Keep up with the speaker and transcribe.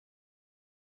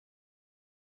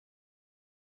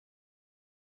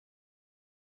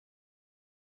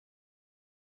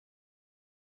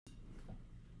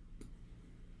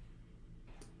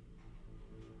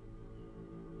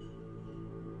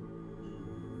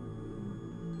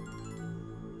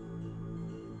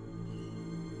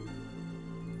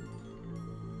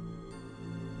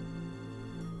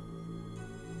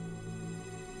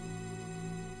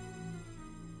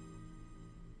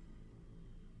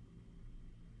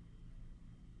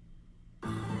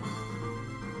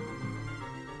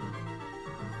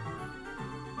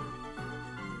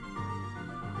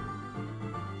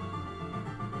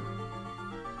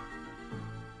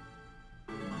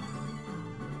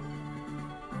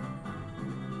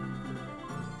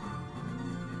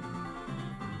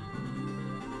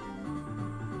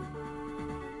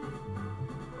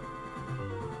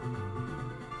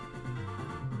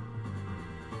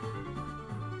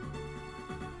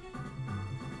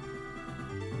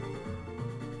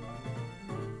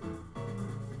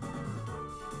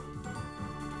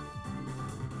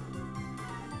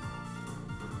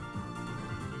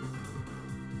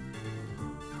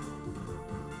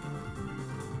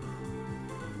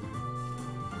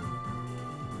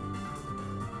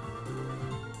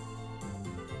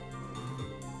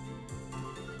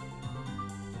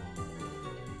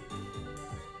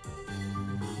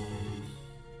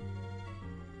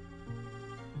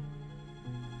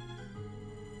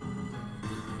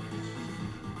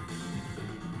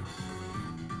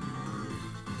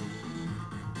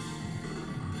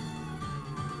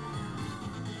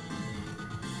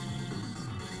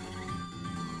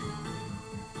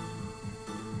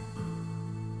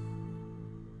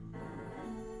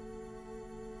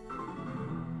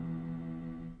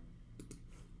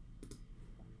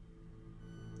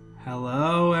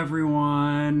Hello,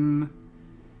 everyone.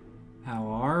 How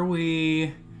are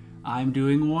we? I'm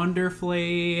doing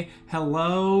wonderfully.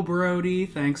 Hello, Brody.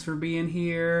 Thanks for being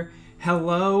here.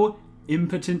 Hello,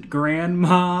 impotent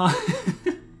grandma.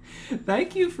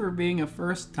 Thank you for being a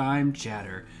first-time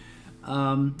chatter.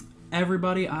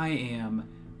 Everybody, I am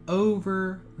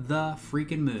over the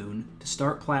freaking moon to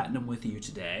start Platinum with you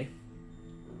today.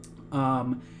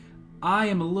 I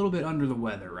am a little bit under the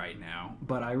weather right now,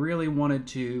 but I really wanted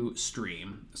to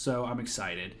stream, so I'm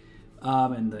excited.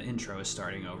 And the intro is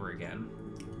starting over again.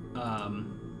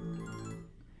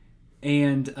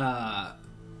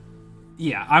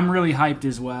 Yeah, I'm really hyped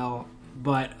as well,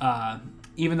 but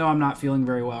even though I'm not feeling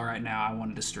very well right now, I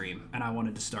wanted to stream, and I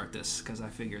wanted to start this, because I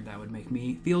figured that would make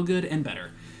me feel good and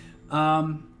better.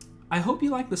 I hope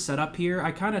you like the setup here.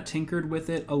 I kind of tinkered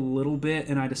with it a little bit,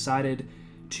 and I decided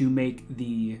to make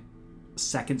the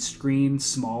second screen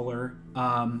smaller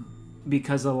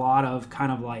because a lot of kind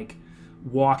of like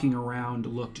walking around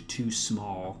looked too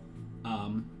small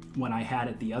when I had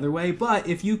it the other way. But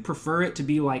if you prefer it to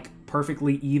be like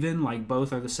perfectly even, like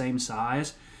both are the same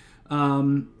size,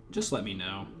 just let me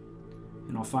know,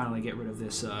 and I'll finally get rid of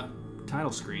this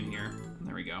title screen here.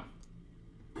 There we go.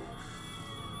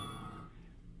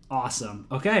 Awesome.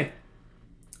 Okay,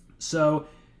 so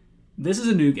this is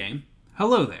a new game.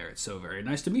 Hello there, it's so very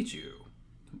nice to meet you.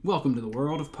 Welcome to the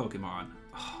world of Pokemon.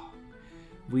 Oh,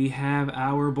 we have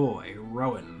our boy,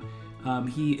 Rowan.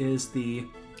 He is the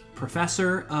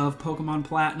professor of Pokémon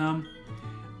Platinum.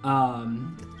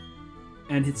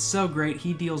 And it's so great.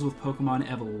 He deals with Pokemon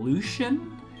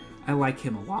evolution. I like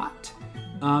him a lot.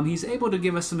 He's able to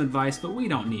give us some advice, but we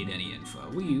don't need any info.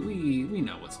 We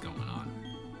know what's going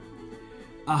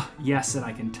on. Yes, and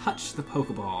I can touch the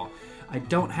Pokeball. I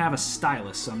don't have a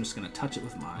stylus, so I'm just going to touch it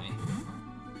with my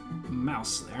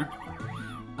mouse there.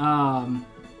 Oh,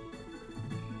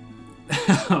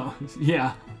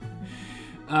 yeah.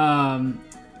 Oh,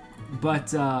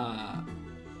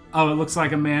 it looks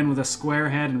like a man with a square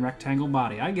head and rectangle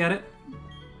body. I get it.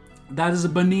 That is a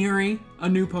Baniri, a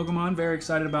new Pokemon. Very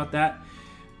excited about that.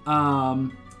 I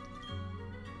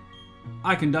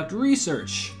conduct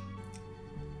research.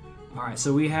 Alright,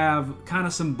 so we have kind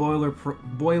of some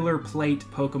boilerplate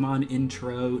Pokemon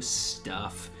intro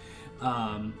stuff.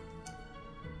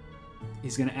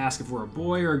 He's going to ask if we're a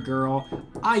boy or a girl.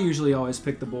 I usually always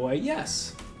pick the boy.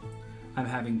 Yes. I'm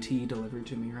having tea delivered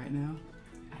to me right now.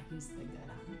 I used to think that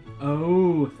out.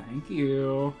 Oh, thank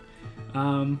you.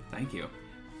 Thank you.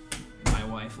 My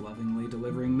wife lovingly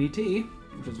delivering me tea,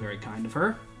 which is very kind of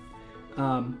her.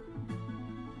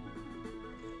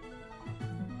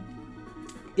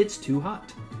 It's too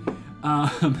hot.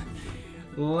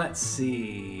 Let's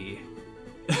see.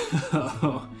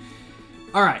 All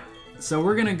right, so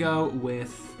we're gonna go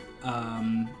with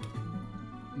the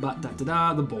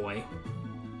boy.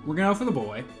 We're gonna go for the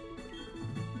boy.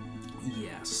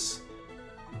 Yes.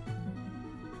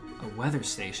 A weather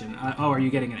station. Oh, are you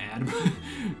getting an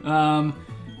ad?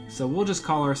 So we'll just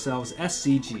call ourselves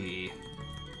SCG,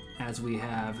 as we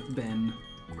have been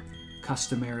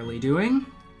customarily doing.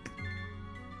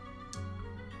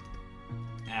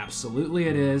 Absolutely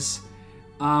it is.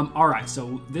 Alright,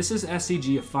 so this is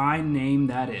SCG, a fine name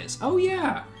that is. Oh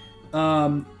yeah!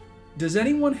 Does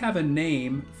anyone have a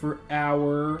name for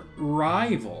our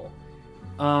rival?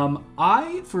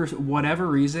 For whatever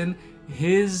reason,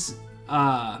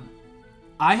 I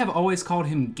have always called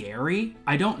him Gary.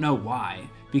 I don't know why,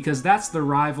 because that's the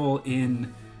rival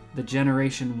in the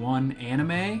Generation 1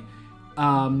 anime.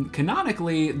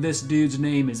 Canonically, this dude's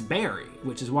name is Barry,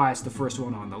 which is why it's the first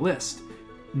one on the list.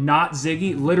 Not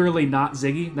Ziggy, literally not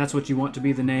Ziggy. That's what you want to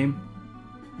be the name.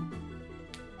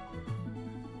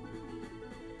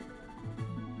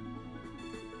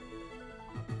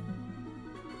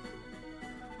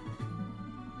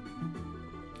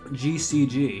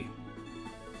 GCG.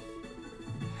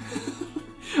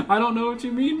 I don't know what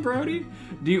you mean, Brody.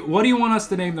 What do you want us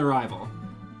to name the rival?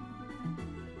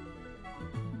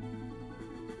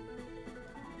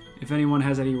 If anyone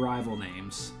has any rival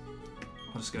names,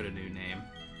 I'll just go to new name.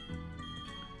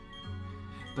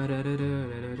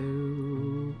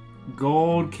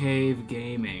 Gold Cave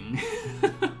Gaming.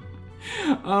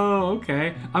 Oh,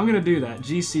 okay. I'm gonna do that.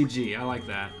 GCG. I like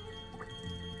that.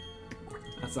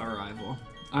 That's our rival.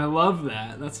 I love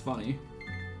that. That's funny.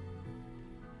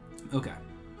 Okay.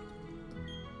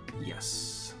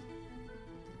 Yes.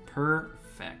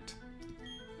 Perfect.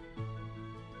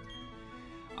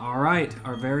 Alright,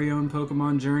 our very own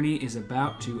Pokemon journey is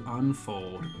about to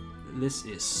unfold. This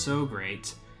is so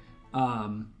great.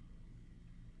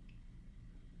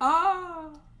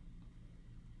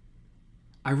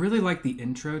 I really like the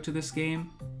intro to this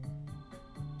game.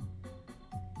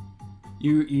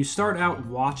 You start out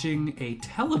watching a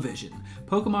television.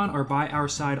 Pokemon are by our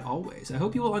side always. I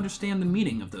hope you will understand the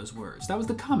meaning of those words. That was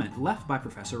the comment left by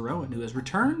Professor Rowan, who has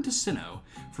returned to Sinnoh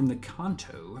from the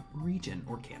Kanto region,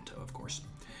 or Kanto, of course.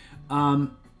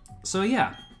 So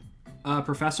yeah,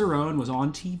 Professor Rowan was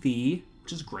on TV,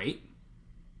 which is great.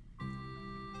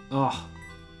 Oh,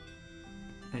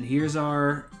 and here's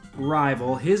our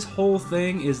rival. His whole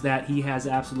thing is that he has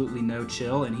absolutely no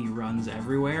chill and he runs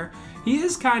everywhere. He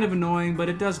is kind of annoying, but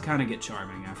it does kind of get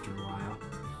charming after a while.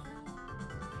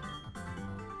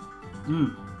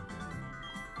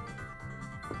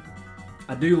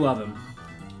 I do love him.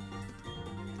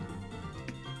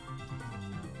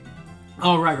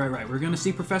 Oh, right. We're going to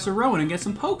see Professor Rowan and get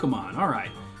some Pokemon. All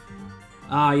right.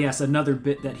 Ah, yes, another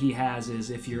bit that he has is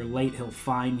if you're late, he'll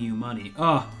fine you money.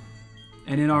 Oh,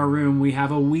 and in our room, we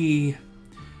have a Wii.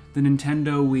 The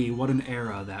Nintendo Wii. What an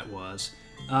era that was.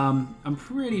 I'm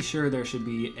pretty sure there should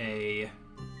be a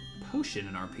potion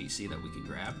in our PC that we can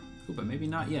grab. Ooh, but maybe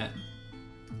not yet.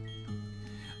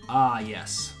 Ah,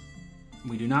 yes.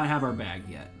 We do not have our bag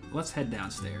yet. Let's head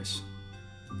downstairs.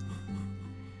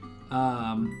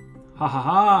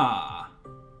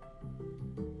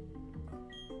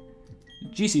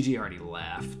 GCG already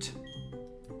left.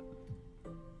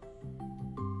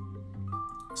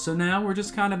 So now we're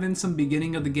just kind of in some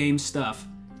beginning of the game stuff.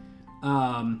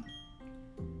 Don't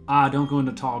go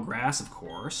into tall grass, of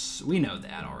course. We know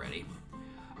that already.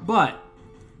 But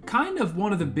kind of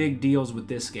one of the big deals with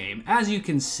this game, as you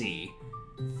can see,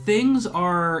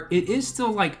 it is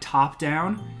still like top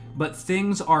down, but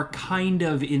things are kind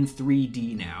of in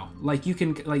 3D now. Like you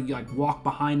can like walk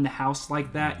behind the house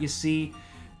like that, you see?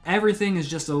 Everything is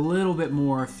just a little bit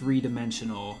more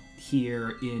three-dimensional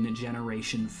here in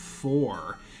Generation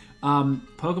 4.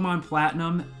 Pokemon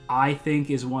Platinum, I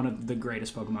think, is one of the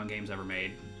greatest Pokemon games ever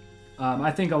made.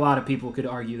 I think a lot of people could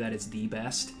argue that it's the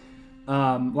best.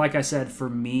 Like I said, for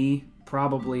me,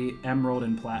 probably Emerald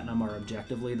and Platinum are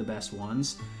objectively the best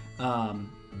ones.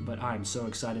 But I'm so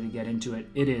excited to get into it.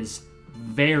 It is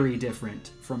very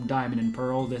different from Diamond and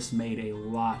Pearl. This made a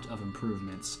lot of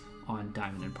improvements on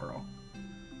Diamond and Pearl.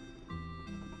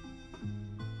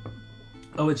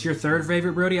 Oh, it's your third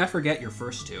favorite, Brody? I forget your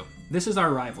first two. This is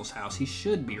our rival's house. He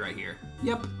should be right here.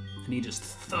 Yep. And he just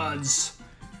thuds.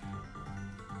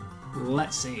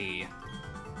 Let's see.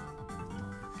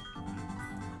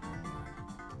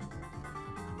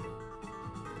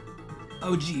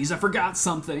 Oh, geez, I forgot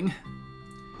something.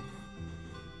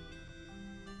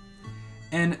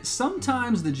 And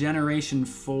sometimes the Generation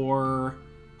 4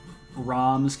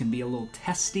 ROMs can be a little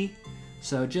testy.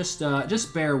 So just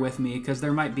bear with me, because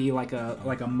there might be like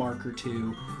a mark or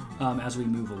two as we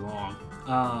move along.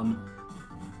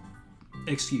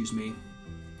 Excuse me,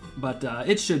 but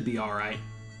it should be all right.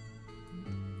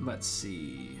 Let's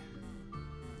see.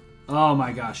 Oh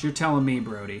my gosh, you're telling me,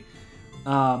 Brody.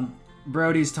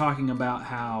 Brody's talking about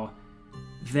how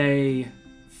they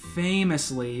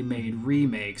famously made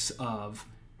remakes of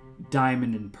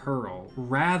Diamond and Pearl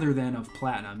rather than of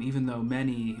Platinum, even though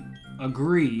many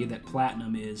agree that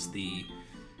Platinum is the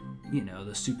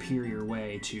superior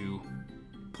way to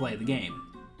play the game.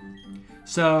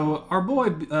 So our boy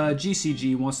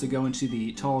GCG wants to go into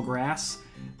the tall grass,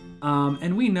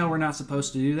 and we know we're not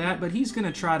supposed to do that, but he's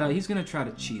gonna try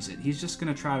to cheese it. He's just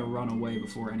gonna try to run away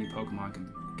before any Pokemon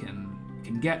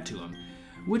can get to him,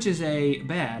 which is a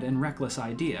bad and reckless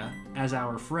idea, as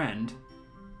our friend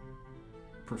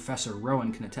Professor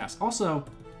Rowan can attest. Also,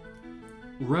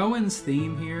 Rowan's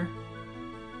theme here,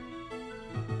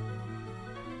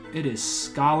 it is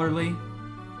scholarly,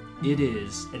 it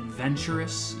is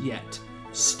adventurous, yet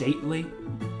stately.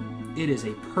 It is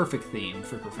a perfect theme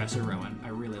for Professor Rowan. I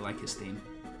really like his theme.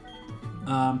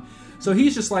 So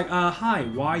he's just like, hi,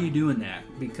 why are you doing that?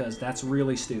 Because that's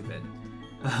really stupid.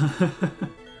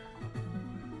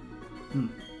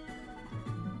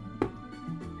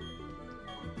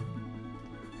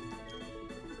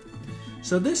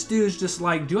 So this dude's just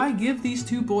like, do I give these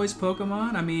two boys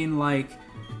Pokemon? I mean, like,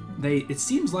 it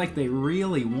seems like they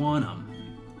really want them.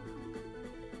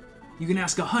 You can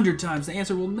ask 100 times, the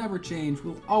answer will never change.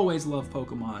 We'll always love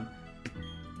Pokemon.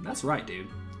 That's right, dude.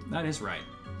 That is right.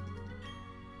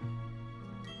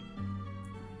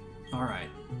 Alright.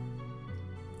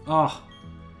 Oh.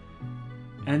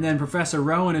 And then Professor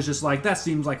Rowan is just like, that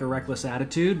seems like a reckless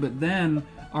attitude, but then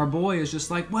our boy is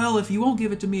just like, well, if you won't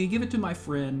give it to me, give it to my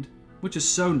friend. Which is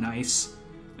so nice.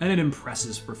 And it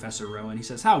impresses Professor Rowan. He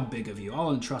says, how big of you?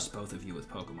 I'll entrust both of you with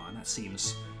Pokemon. That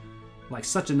seems like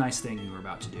such a nice thing you were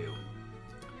about to do.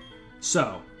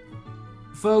 So,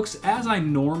 folks, as I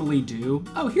normally do...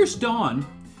 Oh, here's Dawn.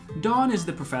 Dawn is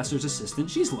the professor's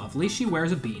assistant. She's lovely. She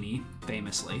wears a beanie,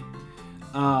 famously.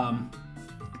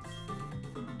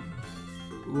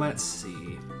 Let's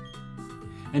see.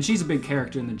 And she's a big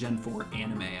character in the Gen 4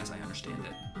 anime, as I understand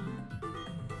it.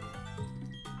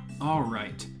 All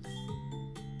right.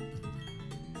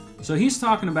 So he's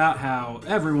talking about how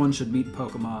everyone should meet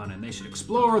Pokemon and they should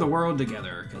explore the world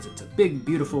together because it's a big,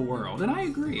 beautiful world. And I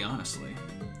agree, honestly.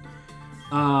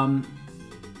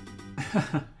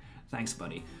 Thanks,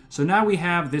 buddy. So now we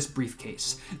have this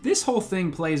briefcase. This whole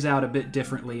thing plays out a bit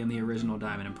differently in the original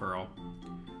Diamond and Pearl.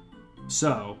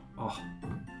 So,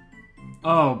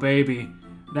 oh baby,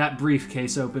 that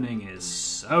briefcase opening is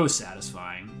so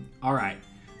satisfying. All right,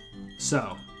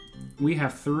 so we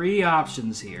have 3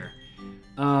 options here.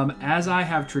 As I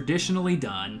have traditionally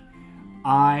done,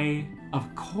 I,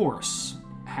 of course,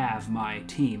 have my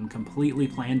team completely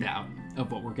planned out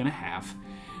of what we're going to have.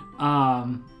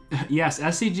 Yes,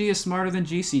 SCG is smarter than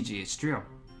GCG. It's true.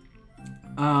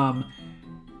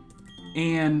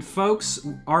 And folks,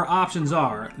 our options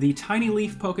are the Tiny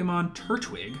Leaf Pokemon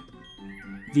Turtwig,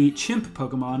 the Chimp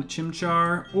Pokemon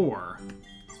Chimchar, or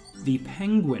the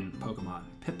Penguin Pokemon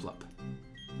Piplup.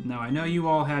 Now, I know you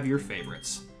all have your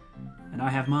favorites, and I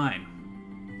have mine.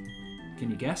 Can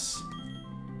you guess?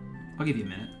 I'll give you a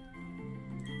minute.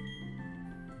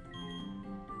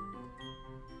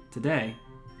 Today,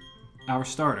 our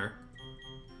starter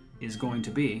is going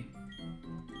to be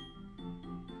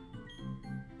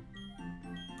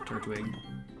Turtwig.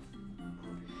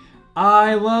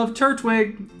 I love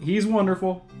Turtwig. He's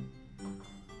wonderful.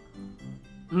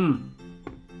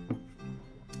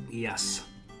 Yes.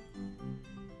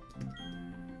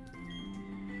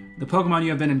 The Pokemon you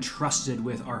have been entrusted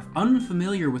with are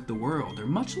unfamiliar with the world. They're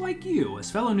much like you.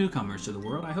 As fellow newcomers to the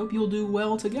world, I hope you'll do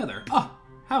well together. Oh,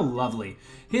 how lovely.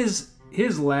 His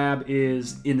lab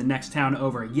is in the next town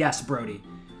over. Yes, Brody.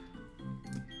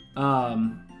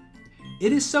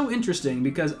 It is so interesting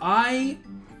because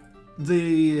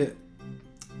the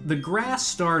grass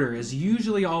starter is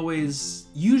usually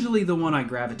the one I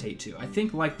gravitate to. I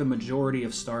think like the majority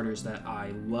of starters that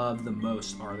I love the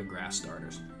most are the grass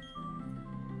starters.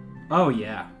 Oh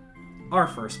yeah, our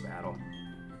first battle.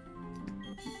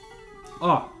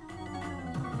 Oh,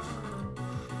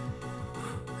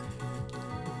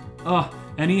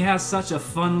 and he has such a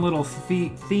fun little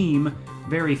theme,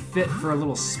 very fit for a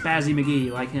little Spazzy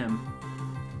McGee like him.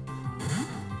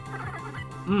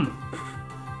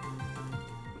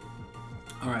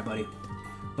 Alright, buddy.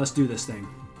 Let's do this thing.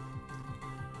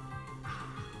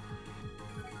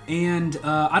 And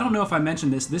I don't know if I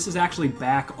mentioned this. This is actually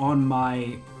back on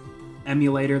my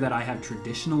emulator that I have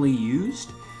traditionally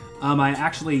used. I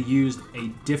actually used a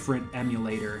different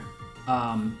emulator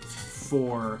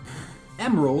for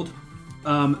Emerald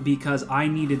because I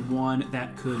needed one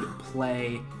that could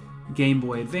play Game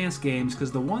Boy Advance games,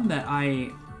 because the one that I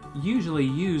usually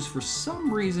use, for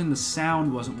some reason the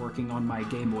sound wasn't working on my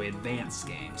Game Boy Advance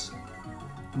games.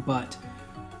 But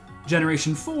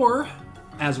Generation 4,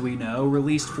 as we know,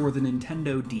 released for the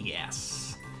Nintendo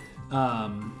DS.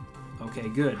 Okay,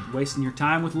 good. Wasting your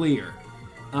time with Lear.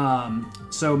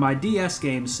 So my DS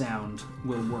game sound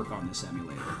will work on this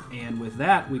emulator. And with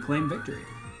that, we claim victory.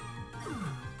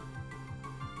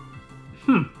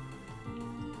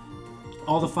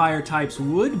 All the fire types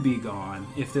would be gone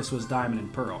if this was Diamond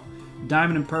and Pearl.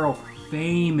 Diamond and Pearl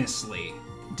famously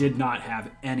did not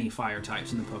have any fire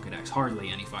types in the Pokedex. Hardly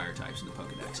any fire types in the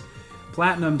Pokedex.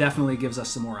 Platinum definitely gives us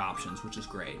some more options, which is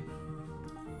great.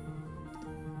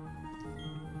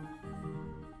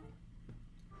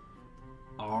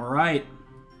 All right.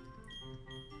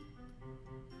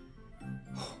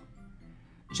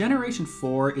 Generation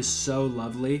 4 is so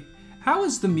lovely. How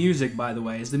is the music, by the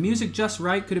way? Is the music just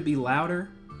right? Could it be louder?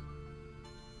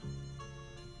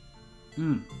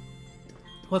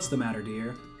 What's the matter,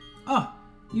 dear? Oh,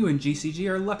 you and GCG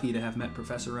are lucky to have met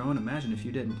Professor Rowan. Imagine if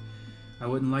you didn't. I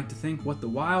wouldn't like to think what the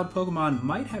wild Pokemon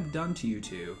might have done to you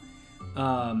two.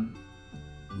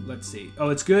 Let's see. Oh,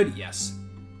 it's good? Yes.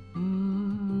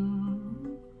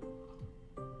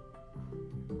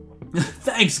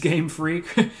 Thanks, Game Freak,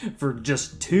 for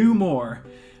just 2 more.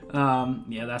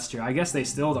 Yeah, that's true. I guess they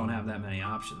still don't have that many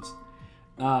options.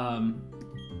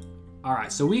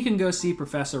 Alright, so we can go see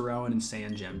Professor Rowan in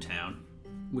Sand Gem Town,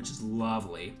 which is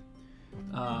lovely.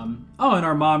 Oh, and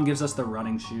our mom gives us the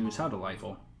running shoes. How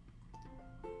delightful.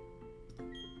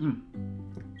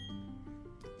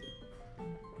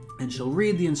 And she'll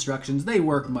read the instructions. They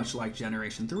work much like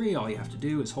Generation 3. All you have to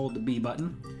do is hold the B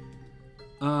button.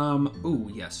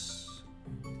 Ooh, yes.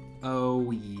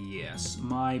 Oh, yes.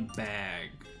 My bag.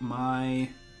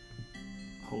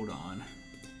 Hold on.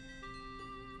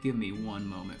 Give me one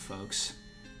moment, folks.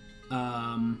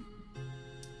 Let's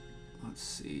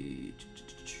see.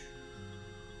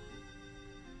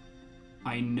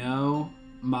 I know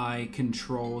my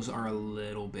controls are a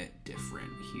little bit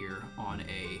different here on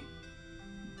a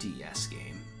DS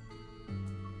game.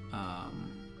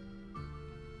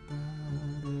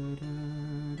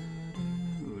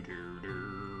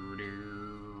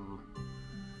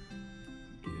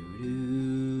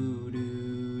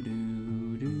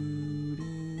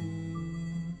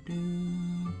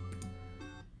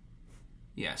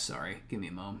 Yeah, sorry. Give me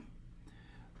a moment.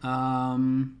 Let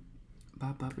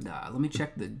me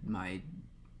check my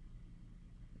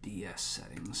DS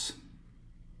settings.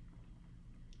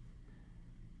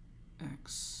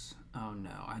 X. Oh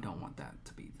no, I don't want that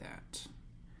to be that.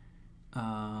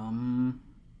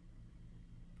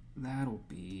 That'll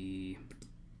be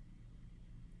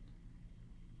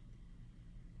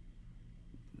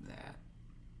that.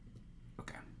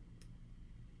 Okay.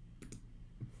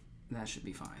 That should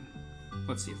be fine.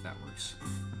 Let's see if that works.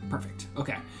 Perfect.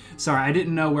 Okay. Sorry, I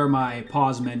didn't know where my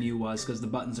pause menu was because the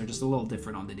buttons are just a little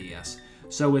different on the DS.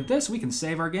 So with this, we can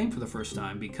save our game for the first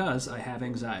time because I have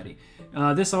anxiety.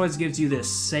 This always gives you this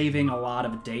saving a lot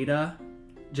of data.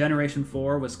 Generation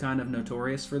 4 was kind of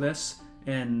notorious for this,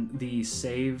 and the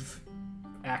save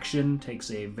action takes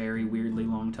a very weirdly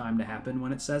long time to happen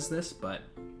when it says this, but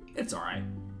it's alright.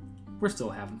 We're still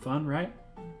having fun, right?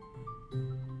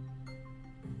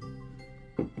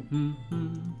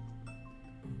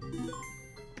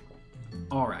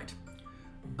 Alright.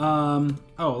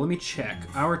 Oh, let me check.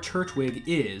 Our Turtwig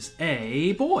is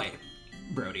a boy.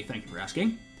 Brody, thank you for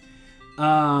asking.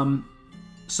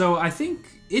 So I think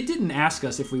it didn't ask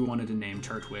us if we wanted to name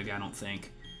Turtwig, I don't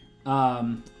think.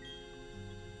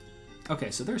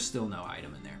 Okay, so there's still no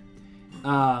item in there.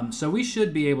 So we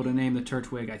should be able to name the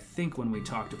Turtwig, I think, when we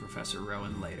talk to Professor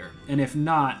Rowan later. And if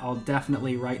not, I'll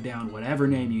definitely write down whatever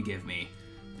name you give me,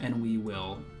 and we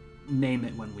will name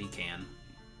it when we can.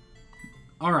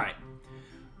 Alright.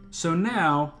 So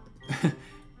now,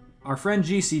 our friend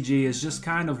GCG is just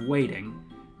kind of waiting,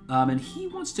 and he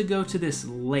wants to go to this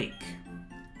lake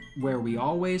where we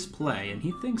always play, and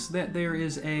he thinks that there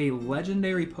is a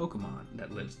legendary Pokemon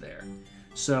that lives there.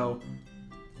 So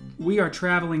we are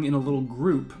traveling in a little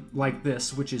group like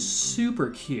this, which is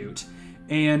super cute,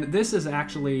 and this is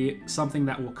actually something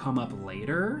that will come up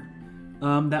later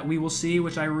that we will see,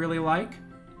 which I really like.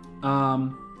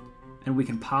 And we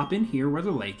can pop in here where the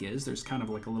lake is. There's kind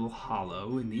of like a little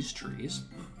hollow in these trees.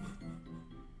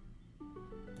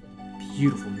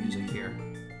 Beautiful music here.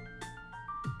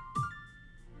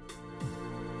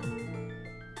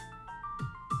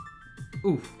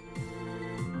 Ooh.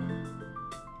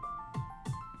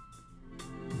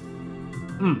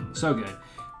 So good.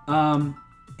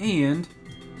 And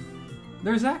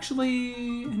there's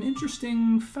actually an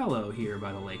interesting fellow here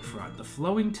by the lakefront. The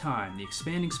flowing time, the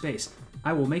expanding space.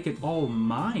 I will make it all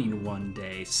mine one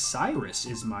day. Cyrus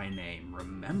is my name.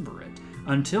 Remember it.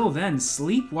 Until then,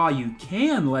 sleep while you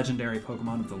can, legendary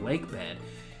Pokemon of the lake bed.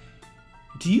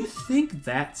 Do you think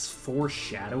that's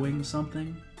foreshadowing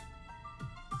something?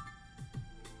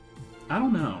 I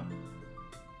don't know.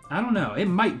 I don't know. It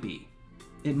might be.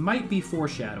 It might be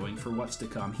foreshadowing for what's to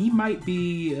come. He might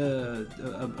be a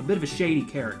bit of a shady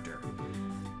character.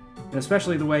 And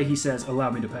especially the way he says,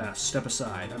 "Allow me to pass, step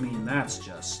aside." I mean, that's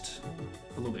just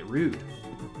a little bit rude.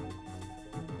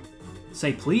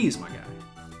 Say please, my guy.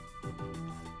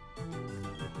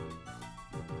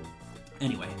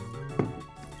 Anyway.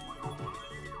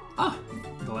 Ah,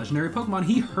 the legendary Pokemon.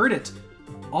 He heard it.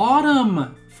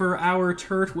 Autumn for our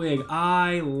Turtwig.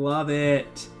 I love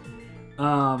it.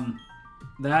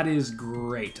 That is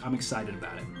great. I'm excited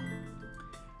about it.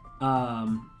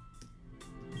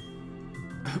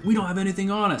 We don't have anything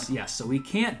on us. Yes, so we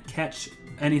can't catch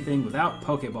anything without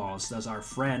Pokeballs, does our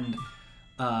friend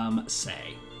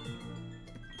say.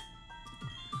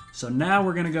 So now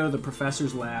we're going to go to the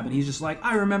professor's lab, and he's just like,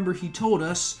 I remember he told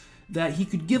us that he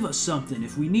could give us something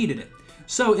if we needed it.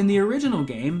 So in the original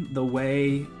game, the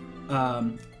way,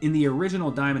 in the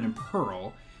original Diamond and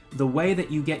Pearl, the way that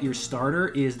you get your starter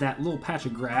is that little patch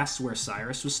of grass where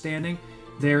Cyrus was standing.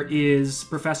 There is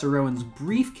Professor Rowan's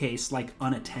briefcase, like,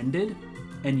 unattended,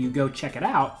 and you go check it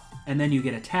out, and then you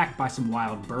get attacked by some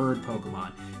wild bird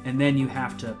Pokemon, and then you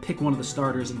have to pick one of the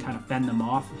starters and kind of fend them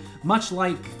off, much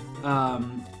like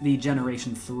the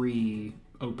Generation 3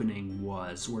 opening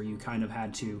was, where you kind of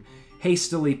had to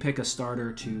hastily pick a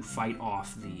starter to fight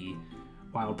off the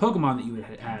wild Pokemon that you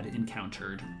had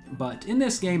encountered. But in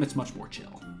this game, it's much more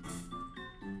chill.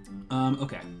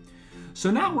 Okay.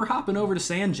 So now we're hopping over to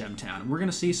Sand Gem Town, and we're going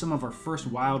to see some of our first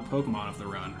wild Pokemon of the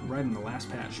run, right in the last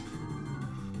patch.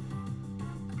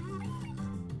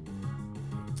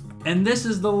 And this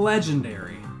is the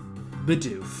legendary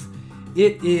Bidoof.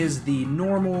 It is the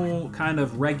normal, kind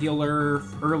of regular,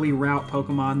 early route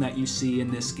Pokemon that you see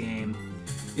in this game.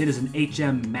 It is an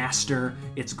HM Master.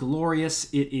 It's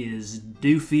glorious. It is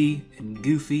doofy and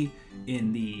goofy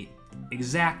in the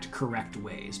exact correct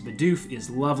ways. Bidoof is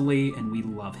lovely, and we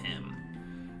love him.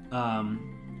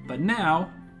 But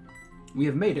now, we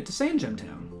have made it to Sandgem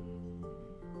Town.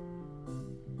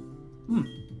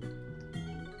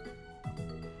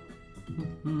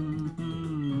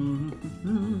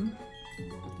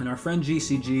 And our friend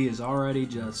GCG is already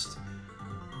just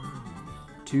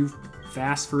too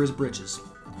fast for his britches.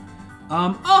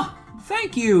 Oh,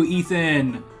 thank you,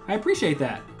 Ethan. I appreciate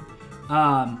that.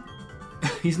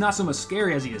 He's not so much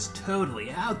scary as he is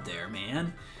totally out there,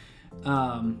 man.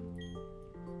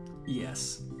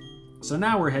 Yes. So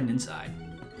now we're heading inside.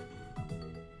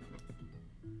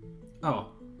 Oh,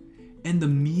 and the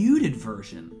muted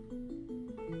version.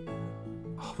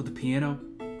 Oh, with the piano.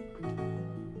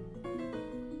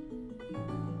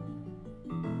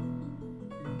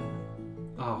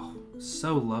 Oh,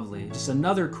 so lovely. Just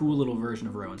another cool little version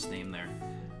of Rowan's theme there.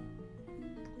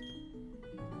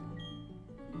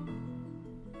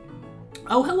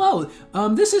 Oh, hello.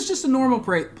 This is just a normal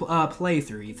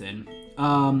playthrough, Ethan.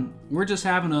 We're just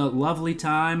having a lovely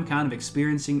time, kind of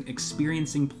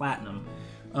experiencing Platinum.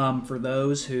 For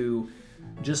those who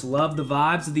just love the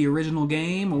vibes of the original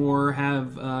game or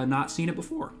have not seen it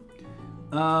before.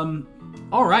 All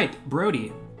right,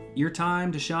 Brody, your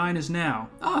time to shine is now.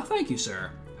 Oh, thank you,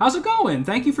 sir. How's it going?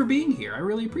 Thank you for being here. I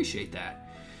really appreciate that.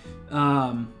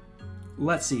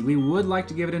 Let's see. We would like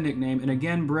to give it a nickname. And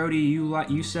again, Brody,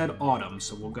 you said Autumn,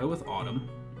 so we'll go with Autumn.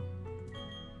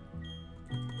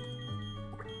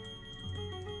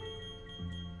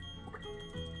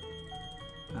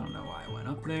 I don't know why I went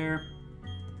up there.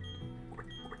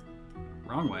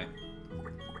 Wrong way.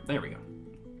 There we go.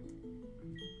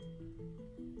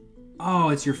 Oh,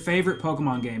 it's your favorite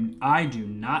Pokemon game. I do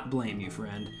not blame you,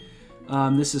 friend.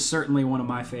 This is certainly one of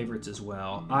my favorites as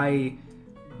well. I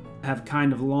have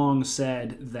kind of long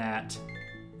said that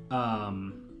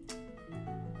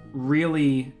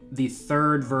really the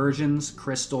third versions,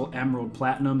 Crystal, Emerald,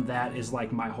 Platinum, that is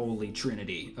like my holy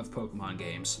trinity of Pokemon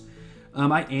games.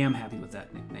 I am happy with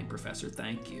that nickname, Professor.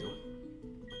 Thank you.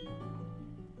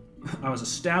 I was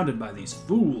astounded by these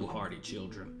foolhardy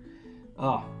children.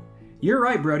 Oh, you're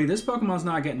right, Brody. This Pokemon's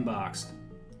not getting boxed.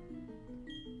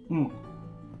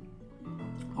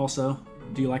 Also,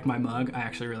 do you like my mug? I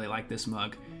actually really like this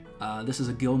mug. This is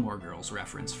a Gilmore Girls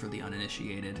reference for the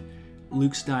uninitiated.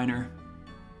 Luke Steiner.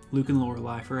 Luke and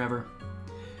Lorelai forever.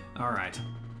 All right.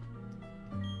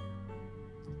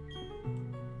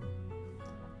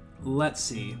 Let's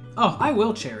see. Oh, I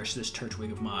will cherish this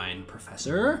Turtwig of mine,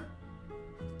 Professor.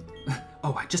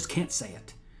 Oh, I just can't say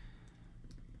it.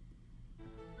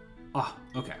 Oh,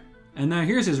 okay. And now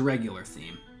here's his regular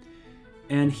theme.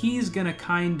 And he's gonna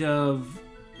kind of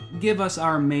give us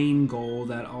our main goal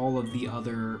that all of the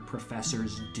other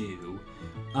professors do.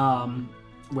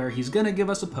 Where he's gonna give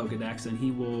us a Pokedex and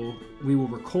we will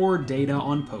record data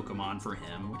on Pokemon for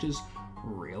him, which is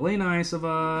really nice of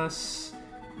us.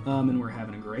 And we're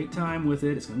having a great time with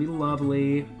it. It's gonna be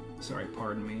lovely. Sorry,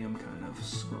 pardon me, I'm kind of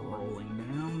scrolling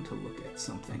down to look at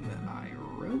something that I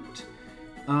wrote.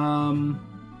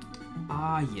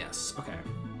 Yes, okay.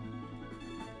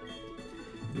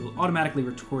 It will automatically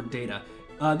record data.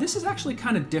 This is actually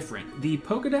kind of different. The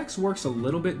Pokedex works a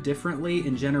little bit differently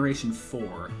in Generation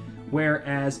 4,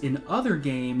 whereas in other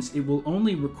games, it will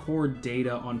only record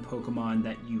data on Pokemon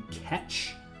that you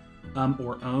catch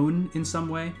or own in some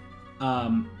way.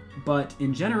 But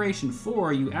in Generation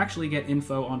 4, you actually get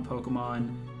info on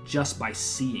Pokemon just by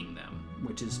seeing them,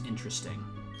 which is interesting.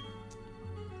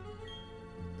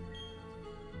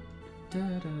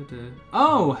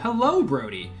 Oh, hello,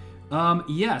 Brody.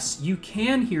 Yes, you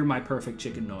can hear my perfect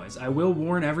chicken noise. I will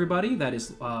warn everybody that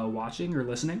is watching or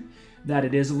listening that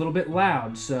it is a little bit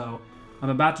loud, so I'm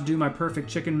about to do my perfect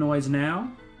chicken noise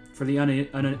now for the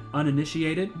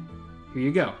uninitiated. Here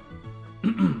you go.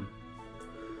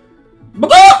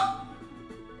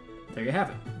 There you have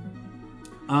it.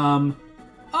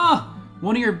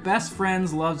 One of your best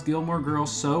friends loves Gilmore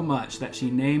Girls so much that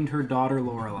she named her daughter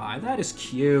Lorelai. That is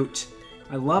cute.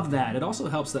 I love that. It also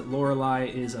helps that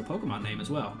Lorelai is a Pokemon name as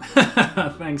well.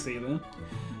 Thanks, Ethan.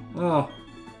 Oh,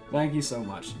 thank you so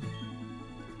much.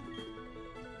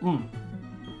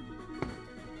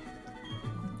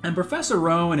 And Professor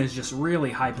Rowan is just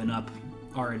really hyping up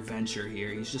our adventure here.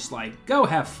 He's just like, go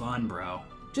have fun, bro.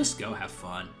 Just go have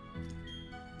fun.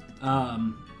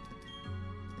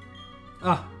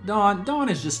 Dawn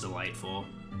is just delightful.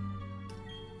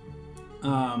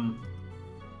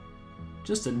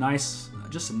 Just a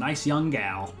nice young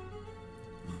gal.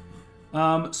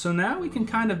 So now we can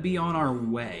kind of be on our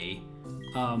way,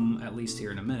 at least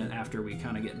here in a minute, after we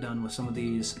kind of get done with some of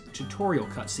these tutorial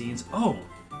cutscenes. Oh,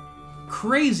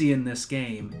 crazy in this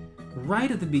game.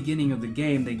 Right at the beginning of the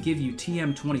game, they give you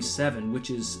TM27, which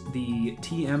is the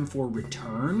TM for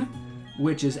return,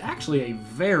 which is actually a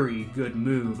very good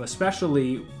move,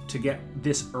 especially to get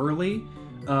this early.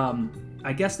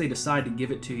 I guess they decide to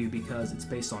give it to you because it's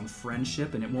based on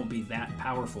friendship and it won't be that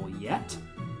powerful yet.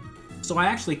 So I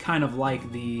actually kind of like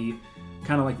the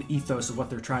ethos of what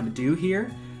they're trying to do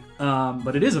here.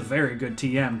 But it is a very good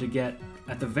TM to get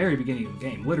at the very beginning of the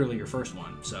game, literally your first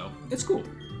one. So it's cool.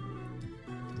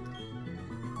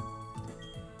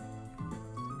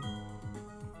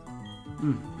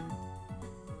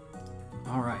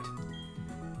 All right.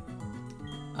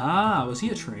 Ah, was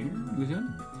he a trainer? You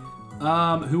good?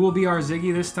 Who will be our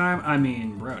Ziggy this time? I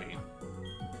mean, Brody.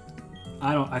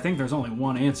 I think there's only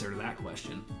one answer to that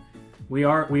question. We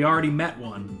already met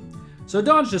one. So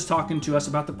Dawn's just talking to us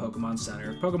about the Pokemon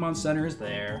Center. Pokemon Center is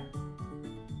there.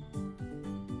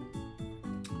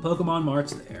 Pokemon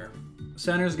Mart's there.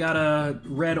 Center's got a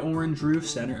red-orange roof.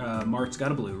 Center Mart's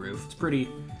got a blue roof. It's pretty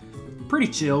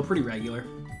chill, pretty regular.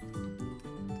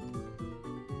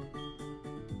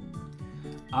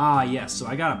 Ah, yes, so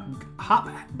I gotta hop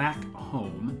back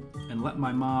home and let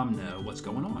my mom know what's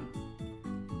going on.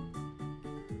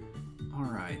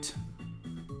 Alright.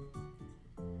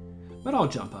 But I'll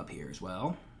jump up here as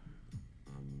well.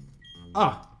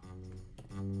 Ah!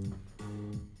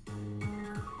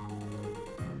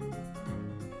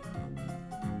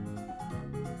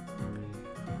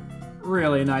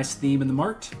 Really nice theme in the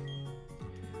mart.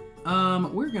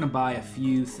 We're gonna buy a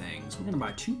few things. We're gonna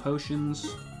buy 2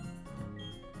 potions,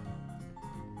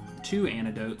 2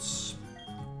 antidotes.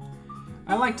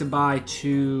 I like to buy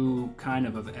 2 kind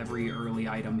of every early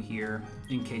item here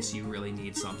in case you really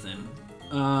need something.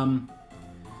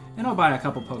 And I'll buy a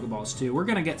couple Pokeballs too. We're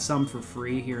gonna get some for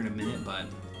free here in a minute, but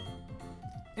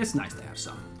it's nice to have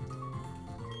some.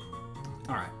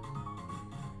 Alright.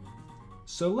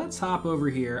 So let's hop over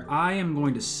here. I am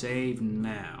going to save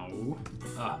now.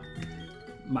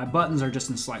 My buttons are just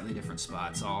in slightly different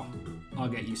spots. I'll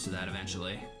get used to that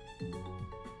eventually.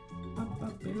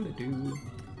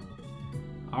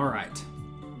 Alright.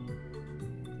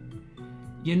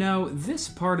 You know, this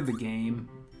part of the game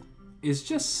is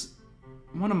just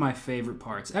one of my favorite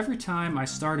parts. Every time I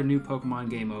start a new Pokemon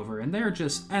game over, and they're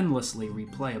just endlessly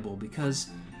replayable because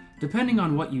depending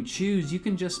on what you choose, you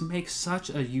can just make such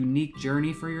a unique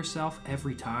journey for yourself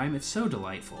every time. It's so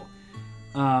delightful.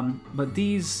 But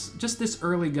just this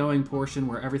early going portion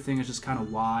where everything is just kind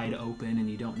of wide open and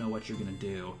you don't know what you're gonna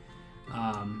do,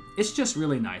 it's just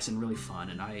really nice and really fun,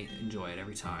 and I enjoy it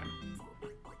every time.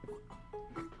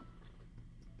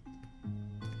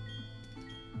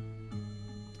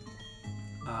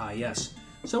 Ah, yes.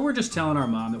 So we're just telling our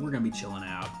mom that we're going to be chilling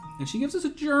out. And she gives us a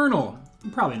journal.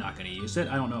 I'm probably not going to use it.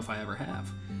 I don't know if I ever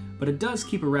have. But it does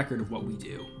keep a record of what we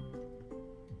do.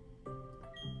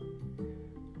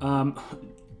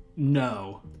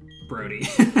 No, Brody.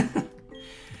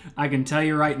 I can tell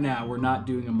you right now, we're not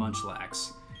doing a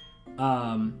Munchlax.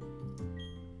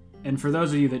 And for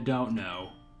those of you that don't know,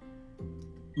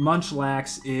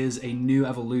 Munchlax is a new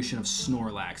evolution of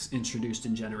Snorlax introduced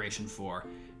in Generation 4.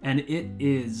 And it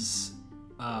is,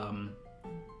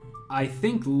 I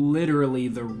think, literally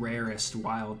the rarest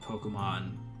wild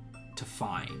Pokemon to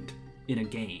find in a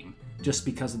game, just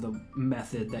because of the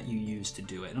method that you use to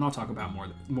do it. And I'll talk about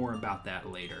more about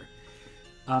that later.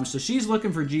 So she's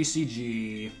looking for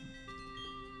GCG.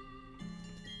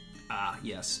 Ah,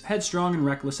 yes. Headstrong and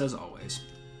reckless as always.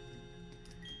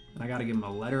 And I gotta give him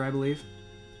a letter, I believe.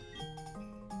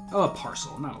 Oh, a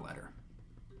parcel, not a letter.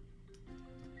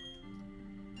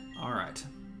 Alright.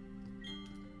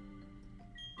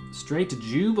 Straight to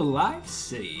Jubilee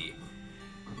City.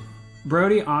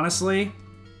 Brody, honestly,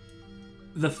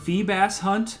 the Feebas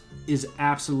hunt is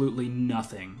absolutely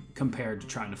nothing compared to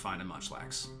trying to find a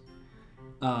Munchlax.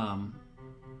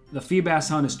 The Feebas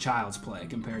hunt is child's play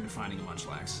compared to finding a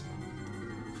Munchlax.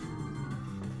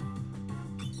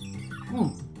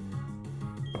 Ooh.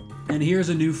 And here's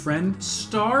a new friend,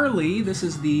 Starly. This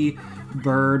is the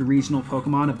bird regional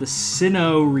Pokemon of the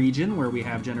Sinnoh region, where we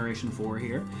have Generation 4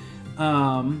 here.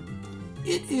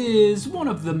 It is one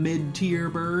of the mid-tier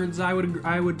birds, I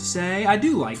would say. I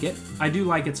do like it. I do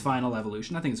like its final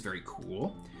evolution. I think it's very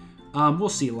cool. We'll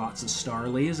see lots of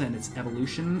Starlies and its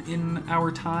evolution in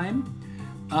our time.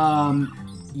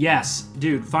 Yes,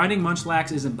 dude, finding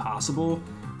Munchlax is impossible,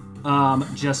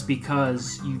 just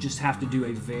because you just have to do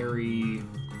a very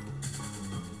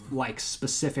like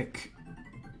specific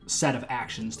set of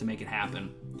actions to make it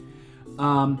happen.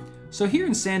 So here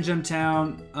in Sand Gem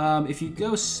Town, if you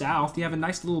go south, you have a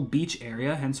nice little beach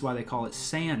area, hence why they call it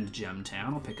Sand Gem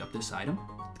Town. I'll pick up this item.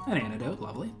 An antidote,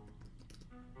 lovely.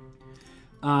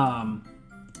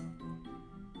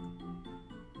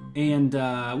 And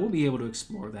we'll be able to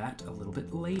explore that a little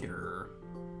bit later.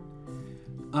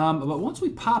 But once we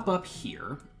pop up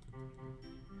here,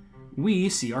 we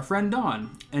see our friend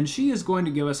Dawn, and she is going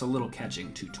to give us a little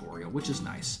catching tutorial, which is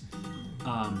nice.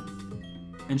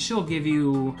 And she'll give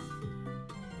you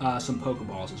some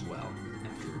Pokeballs as well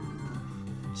after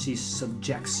she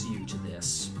subjects you to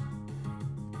this.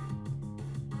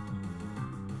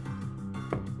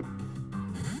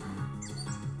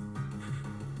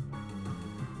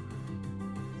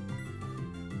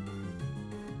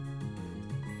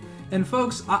 And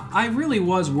folks, I really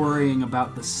was worrying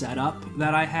about the setup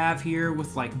that I have here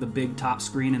with like the big top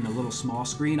screen and the little small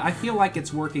screen. I feel like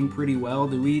it's working pretty well.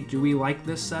 Do we like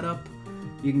this setup?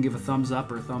 You can give a thumbs up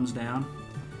or a thumbs down.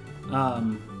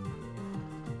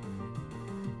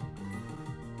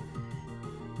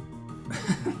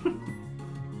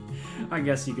 I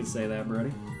guess you could say that,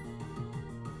 Brody.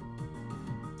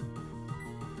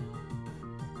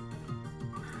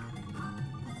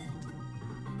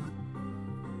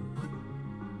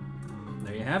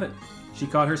 There you have it. She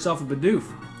caught herself a Bidoof.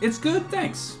 It's good,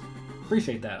 thanks.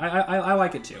 Appreciate that. I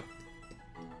like it too.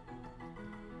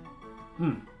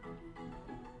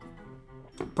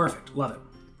 Perfect. Love it.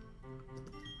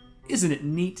 Isn't it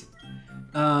neat?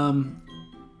 Alright,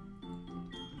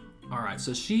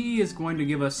 so she is going to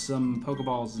give us some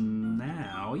Pokeballs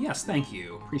now. Yes, thank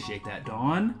you. Appreciate that,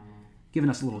 Dawn. Giving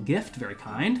us a little gift. Very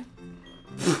kind.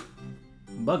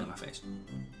 Bug in my face.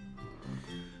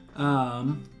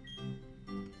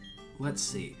 Let's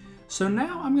see. So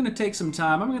now I'm going to take some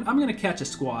time. I'm going to catch a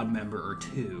squad member or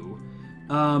two.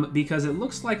 Because it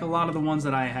looks like a lot of the ones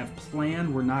that I have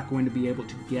planned we're not going to be able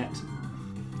to get,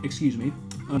 excuse me,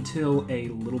 until a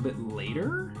little bit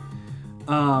later.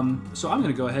 So I'm going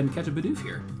to go ahead and catch a Bidoof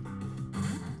here.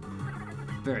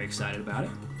 Very excited about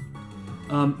it.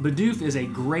 Bidoof is a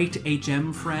great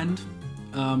HM friend,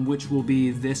 which will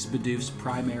be this Bidoof's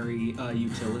primary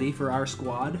utility for our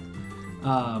squad.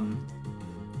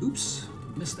 Oops,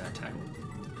 missed that tackle.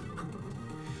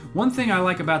 One thing I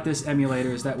like about this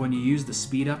emulator is that when you use the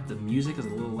speed up, the music is a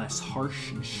little less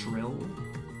harsh and shrill.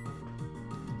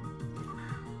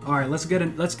 All right, let's get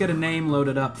a name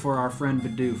loaded up for our friend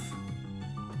Bidoof.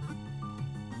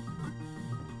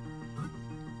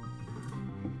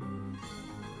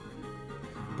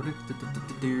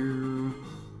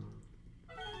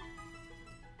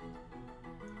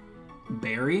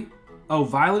 Barry? Oh,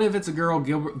 Violet if it's a girl,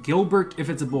 Gilbert if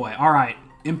it's a boy. All right.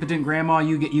 Impotent Grandma,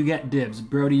 you get dibs.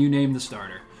 Brody, you name the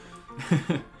starter.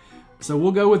 So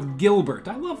we'll go with Gilbert.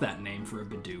 I love that name for a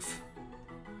Bidoof.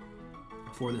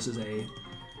 For this is a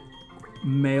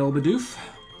male Bidoof.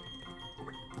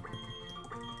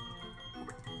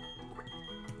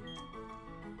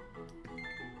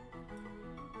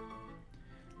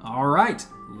 All right,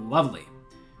 lovely.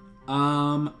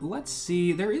 Let's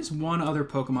see. There is one other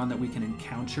Pokemon that we can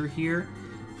encounter here.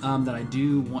 That I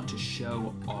do want to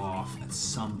show off at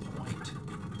some point.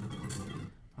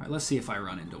 All right, let's see if I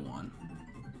run into one.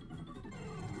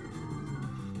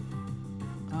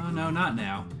 Oh, no, not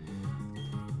now.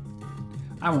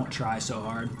 I won't try so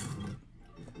hard.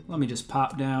 Let me just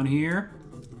pop down here.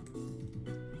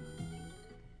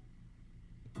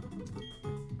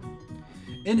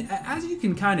 And as you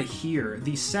can kind of hear,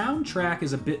 the soundtrack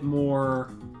is a bit more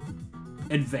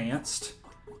advanced.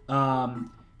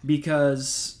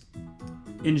 Because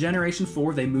in Generation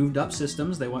 4, they moved up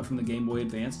systems. They went from the Game Boy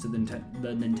Advance to the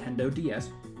Nintendo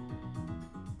DS.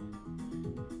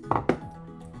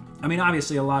 I mean,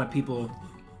 obviously, a lot of people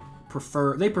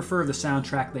prefer the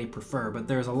soundtrack they prefer, but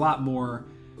there's a lot more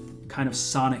kind of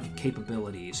sonic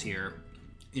capabilities here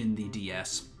in the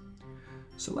DS.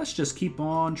 So let's just keep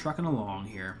on trucking along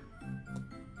here.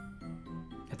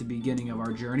 At the beginning of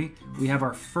our journey, we have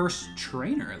our first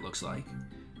trainer, it looks like.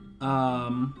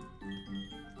 I'll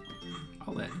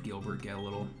let Gilbert get a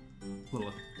little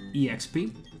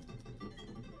EXP.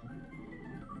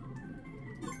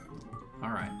 All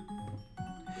right.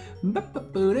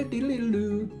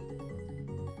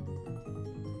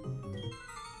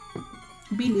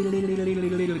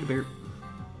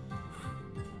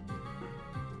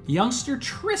 Youngster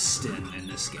Tristan in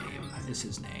this game is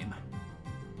his name.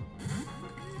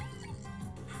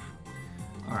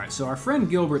 Alright, so our friend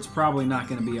Gilbert's probably not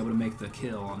going to be able to make the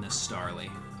kill on this Starly.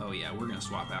 Oh yeah, we're going to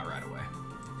swap out right away.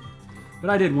 But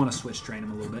I did want to switch train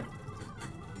him a little bit.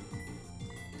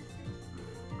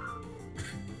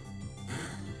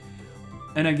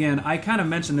 And again, I kind of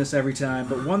mention this every time,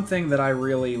 but one thing that I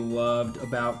really loved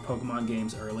about Pokemon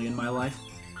games early in my life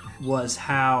was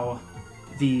how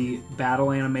the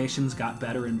battle animations got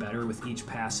better and better with each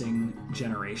passing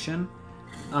generation.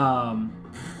 And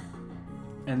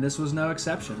this was no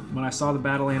exception. When I saw the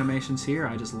battle animations here,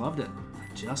 I just loved it.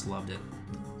 I just loved it.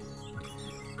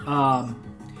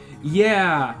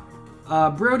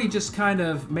 Brody just kind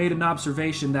of made an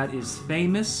observation that is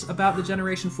famous about the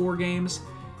Generation 4 games.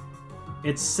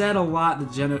 It's said a lot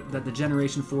that the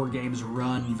Generation 4 games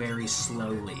run very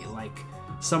slowly. Like,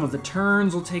 some of the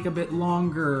turns will take a bit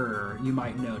longer, you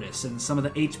might notice, and some of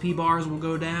the HP bars will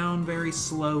go down very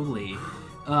slowly.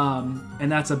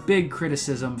 And that's a big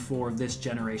criticism for this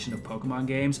generation of Pokemon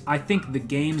games. I think the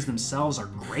games themselves are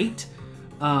great,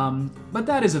 but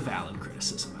that is a valid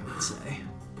criticism, I would say.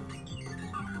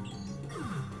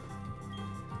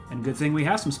 And good thing we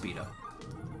have some speed up.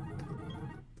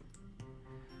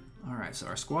 Alright, so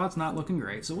our squad's not looking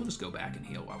great, so we'll just go back and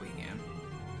heal while we can.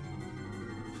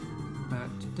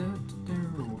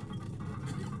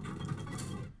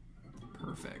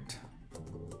 Perfect.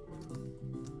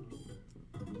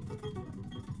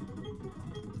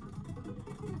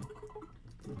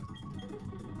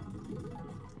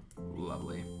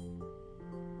 Lovely.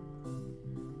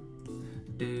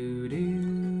 Do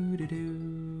do do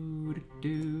do do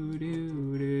do do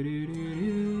do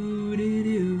do do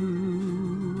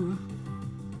do.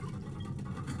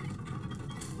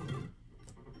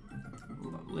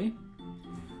 Lovely.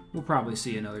 We'll probably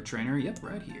see another trainer. Yep,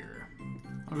 right here.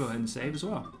 I'll go ahead and save as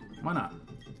well. Why not?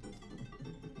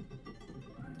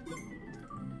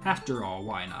 After all,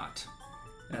 why not?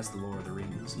 As the Lord of the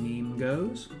Rings meme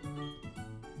goes.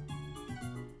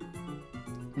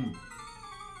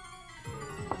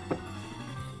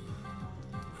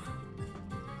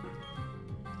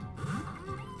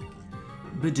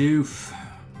 Bidoof.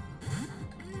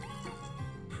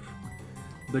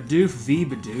 Bidoof v.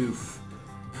 Bidoof.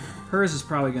 Hers is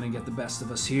probably going to get the best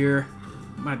of us here.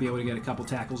 Might be able to get a couple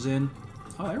tackles in.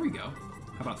 Oh, there we go.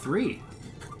 How about 3?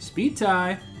 Speed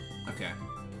tie. Okay.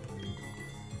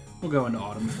 We'll go into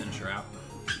Autumn to finish her out.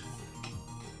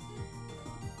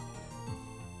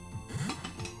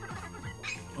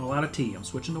 A lot of tea. I'm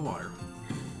switching to water.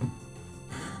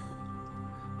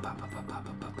 Pop, pop, pop, pop,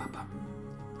 pop, pop, pop.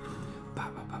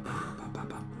 Pop, pop, pop, pop, pop, pop,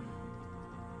 pop.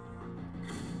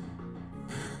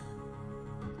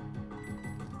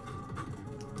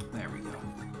 There we go.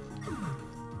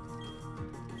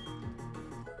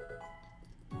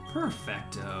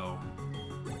 Perfecto.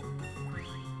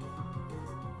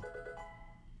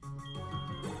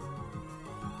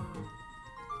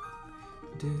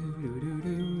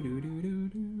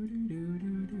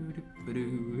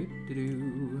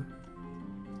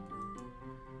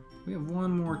 We have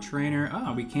one more trainer.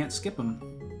 Oh, we can't skip him.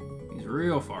 He's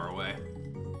real far away.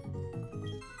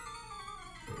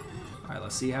 Alright,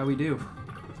 let's see how we do.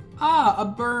 Ah, a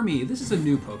Burmy. This is a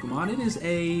new Pokemon. It is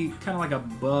a kind of like a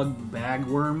bug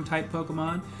bagworm type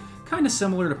Pokemon. Kind of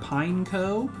similar to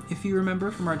Pineco, if you remember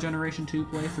from our Generation 2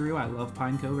 playthrough. I love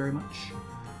Pineco very much.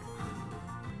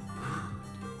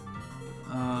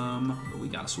 But we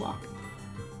gotta swap.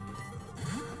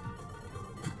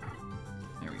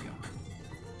 There we go.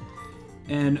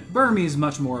 And Burmy is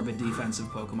much more of a defensive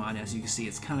Pokemon. As you can see,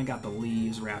 it's kind of got the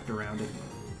leaves wrapped around it.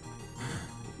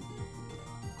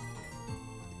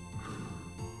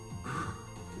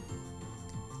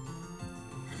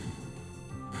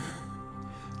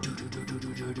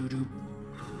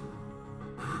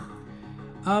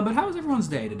 But how was everyone's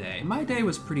day today? My day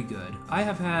was pretty good. I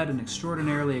have had an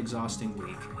extraordinarily exhausting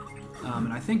week,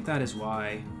 and I think that is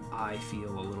why I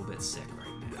feel a little bit sick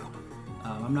right now.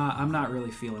 I'm not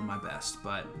really feeling my best,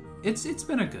 but it's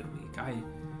been a good week.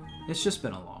 It's just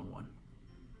been a long one.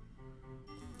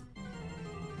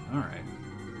 All right,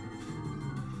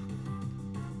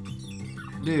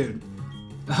 dude.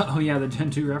 Oh yeah, the Gen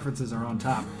 2 references are on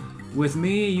top. With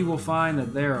me, you will find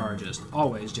that there are just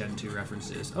always Gen 2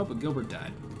 references. Oh, but Gilbert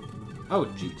died. Oh,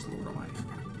 jeez, Lord Almighty.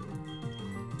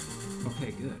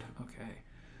 Okay, good. Okay.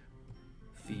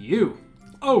 Phew.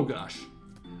 Oh, gosh.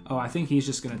 Oh, I think he's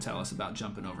just going to tell us about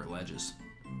jumping over ledges.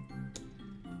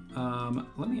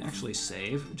 Let me actually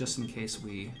save, just in case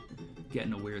we get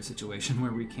in a weird situation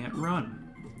where we can't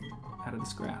run out of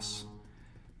this grass.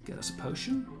 Get us a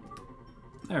potion.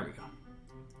 There we go.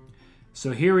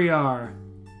 So here we are.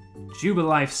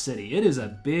 Jubilife City. It is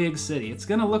a big city. It's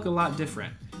gonna look a lot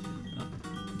different.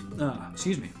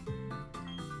 Excuse me.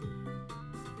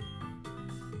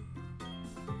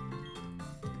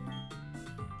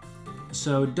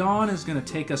 So Dawn is gonna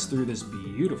take us through this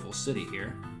beautiful city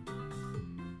here.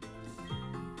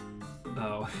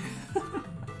 Oh.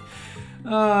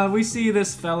 We see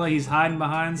this fella. He's hiding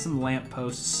behind some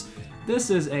lampposts. This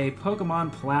is a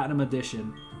Pokemon Platinum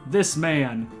Edition. This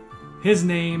man, his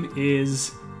name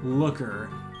is Looker,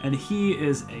 and he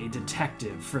is a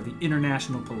detective for the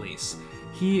International Police.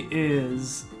 He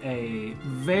is a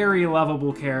very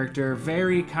lovable character,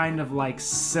 very kind of like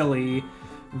silly,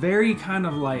 very kind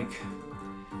of like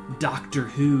Doctor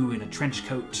Who in a trench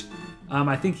coat.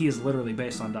 I think he is literally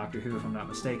based on Doctor Who, if I'm not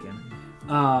mistaken.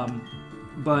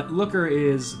 But Looker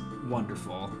is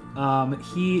wonderful.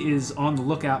 He is on the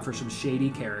lookout for some shady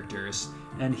characters,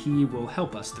 and he will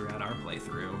help us throughout our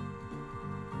playthrough.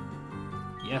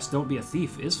 Yes, Don't Be a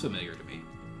Thief is familiar to me.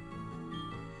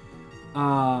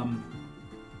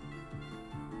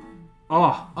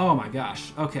 Oh my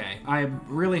gosh. Okay, I'm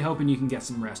really hoping you can get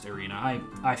some rest, Arena.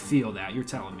 I feel that. You're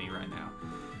telling me right now.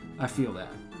 I feel that.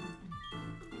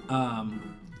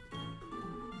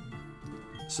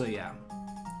 So yeah.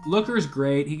 Looker's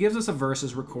great. He gives us a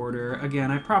versus recorder.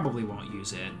 Again, I probably won't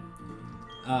use it.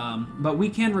 But we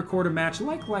can record a match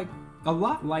like a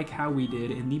lot like how we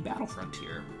did in the Battle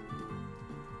Frontier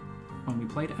when we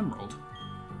played Emerald.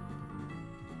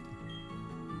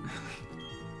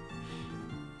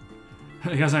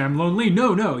 Because I am lonely?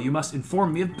 No, you must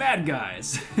inform me of bad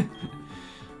guys.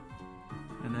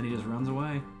 And then he just runs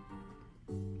away.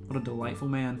 What a delightful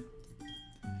man.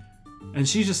 And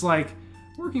she's just like,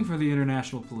 working for the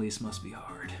International Police must be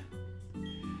hard.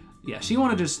 Yeah, she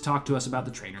wanted to just talk to us about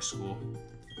the trainer school.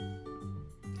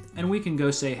 And we can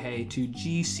go say hey to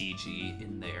GCG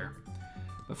in there.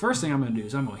 But first thing I'm going to do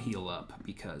is I'm going to heal up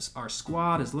because our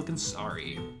squad is looking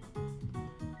sorry.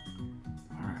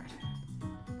 Alright.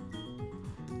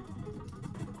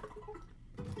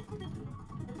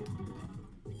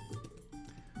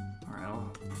 Alright,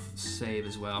 I'll save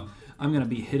as well. I'm going to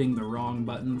be hitting the wrong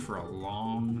button for a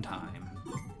long time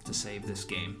to save this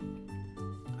game.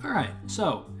 Alright,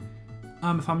 so,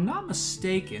 if I'm not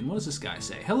mistaken, what does this guy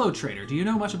say? Hello, trader. Do you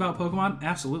know much about Pokemon?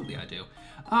 Absolutely, I do.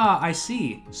 Ah, I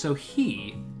see. So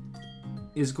he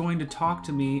is going to talk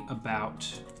to me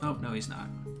about... Oh, no, he's not.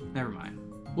 Never mind.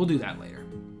 We'll do that later.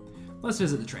 Let's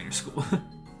visit the trainer school.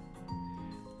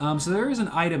 So there is an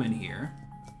item in here.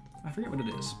 I forget what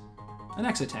it is. An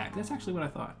X-Attack. That's actually what I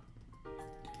thought.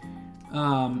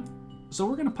 So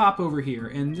we're going to pop over here,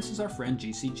 and this is our friend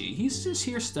GCG. He's just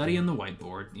here studying the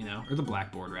whiteboard, you know, or the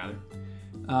blackboard, rather.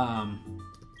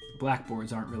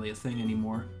 Blackboards aren't really a thing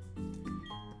anymore.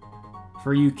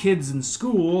 For you kids in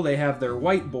school, they have their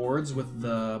whiteboards with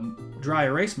the dry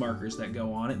erase markers that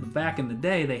go on it. But back in the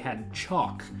day, they had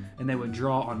chalk, and they would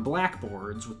draw on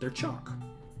blackboards with their chalk.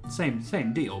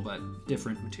 Same deal, but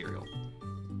different material.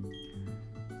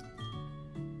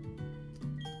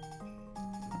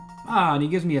 Ah, and he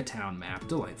gives me a town map.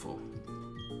 Delightful.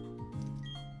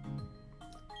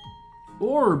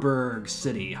 Orberg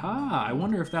City. Ah, I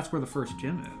wonder if that's where the first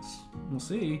gym is. We'll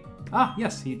see. Ah,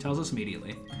 yes, he tells us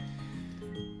immediately.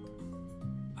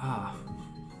 Ah.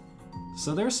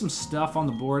 So there's some stuff on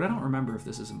the board. I don't remember if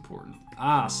this is important.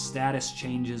 Ah, status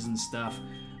changes and stuff.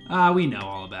 Ah, we know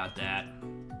all about that.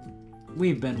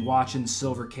 We've been watching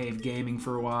Silver Cave Gaming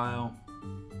for a while.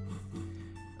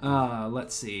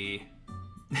 Let's see.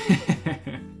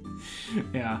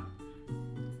 Yeah.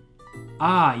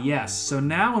 Ah, yes. So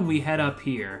now when we head up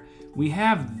here, we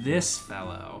have this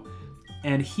fellow.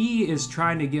 And he is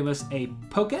trying to give us a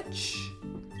Poketch,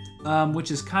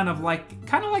 which is kind of like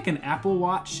an Apple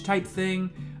Watch type thing.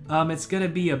 It's going to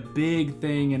be a big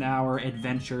thing in our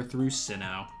adventure through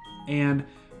Sinnoh. And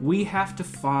we have to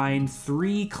find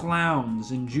 3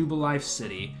 clowns in Jubilife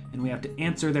City, and we have to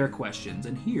answer their questions.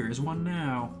 And here's one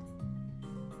now.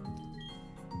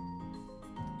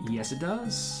 Yes, it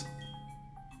does.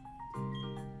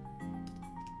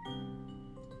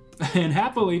 And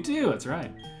happily, too. That's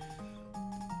right.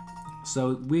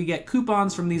 So we get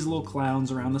coupons from these little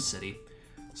clowns around the city.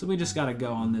 So we just got to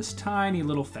go on this tiny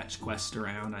little fetch quest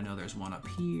around. I know there's one up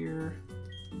here.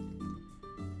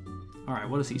 All right,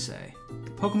 what does he say?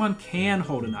 Pokemon can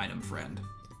hold an item, friend.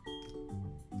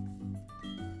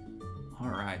 All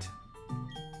right.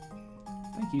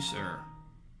 Thank you, sir.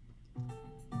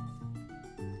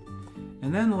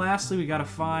 And then lastly, we gotta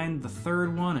find the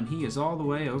 3rd one, and he is all the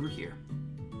way over here.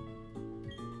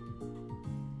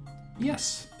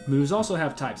 Yes, moves also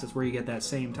have types. That's where you get that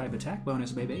same type attack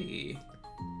bonus, baby.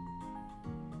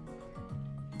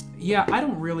 Yeah, I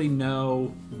don't really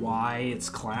know why it's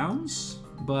clowns,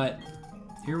 but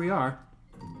here we are.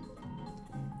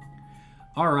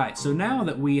 Alright, so now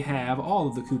that we have all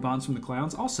of the coupons from the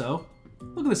clowns, also,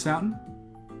 look at this fountain.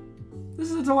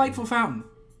 This is a delightful fountain.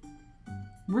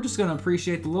 We're just going to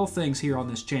appreciate the little things here on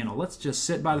this channel. Let's just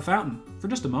sit by the fountain for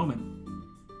just a moment.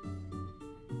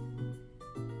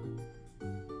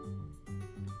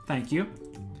 Thank you.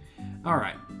 All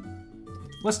right.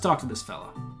 Let's talk to this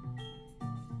fella.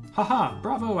 Haha,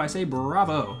 bravo, I say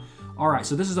bravo. All right,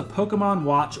 so this is a Pokemon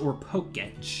Watch, or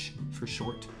Poketch for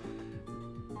short.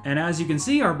 And as you can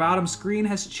see, our bottom screen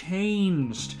has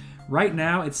changed. Right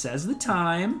now, it says the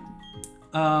time.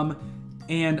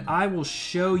 And I will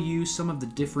show you some of the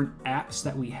different apps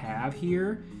that we have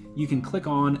here. You can click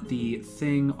on the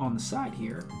thing on the side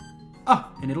here. Ah,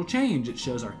 and it'll change. It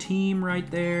shows our team right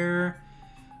there.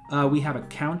 We have a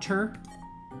counter.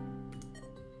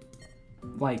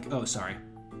 Like, oh, sorry.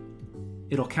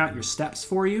 It'll count your steps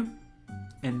for you,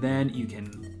 and then you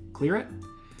can clear it.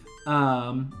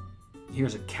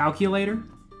 Here's a calculator,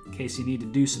 in case you need to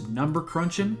do some number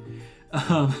crunching.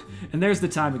 And there's the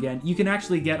time again. You can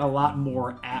actually get a lot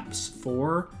more apps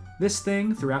for this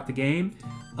thing throughout the game.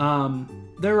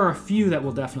 There are a few that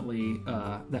will definitely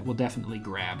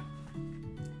grab.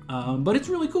 But it's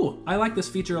really cool. I like this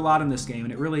feature a lot in this game,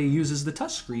 and it really uses the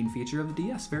touchscreen feature of the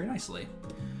DS very nicely.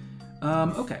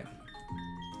 Okay.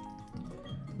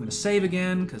 I'm gonna save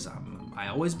again, because I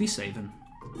always be saving.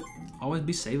 Always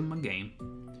be saving my game.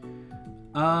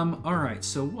 Alright,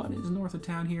 so what is north of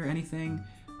town here? Anything?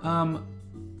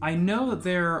 I know that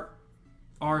there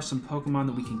are some Pokemon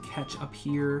that we can catch up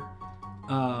here.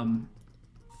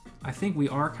 I think we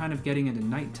are kind of getting into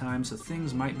nighttime, so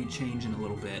things might be changing a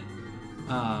little bit.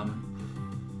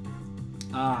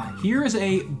 Here is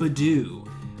a Badoo.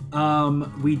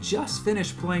 We just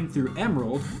finished playing through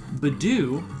Emerald.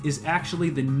 Badoo is actually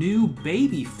the new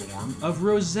baby form of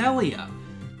Roselia.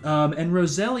 And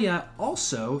Roselia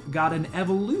also got an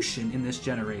evolution in this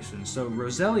generation. So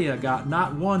Roselia got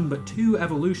not one, but 2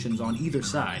 evolutions on either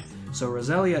side. So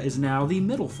Roselia is now the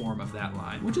middle form of that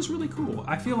line, which is really cool.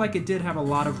 I feel like it did have a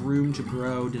lot of room to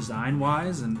grow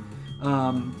design-wise, and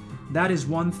that is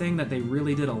one thing that they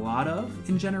really did a lot of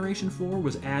in Generation 4,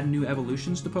 was add new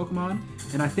evolutions to Pokemon,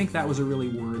 and I think that was a really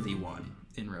worthy one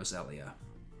in Roselia.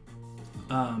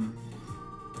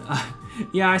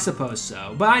 Yeah, I suppose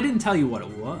so, but I didn't tell you what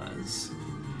it was.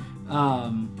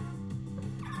 Alright,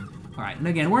 and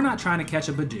again, we're not trying to catch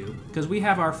a Badoo, because we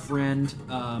have our friend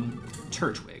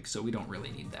Turtwig, so we don't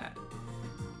really need that.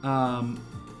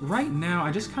 Right now,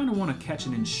 I just kind of want to catch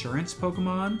an insurance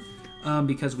Pokemon,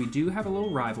 because we do have a little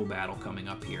rival battle coming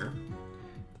up here.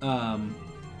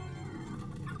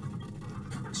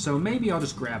 So maybe I'll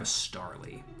just grab a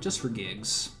Starly, just for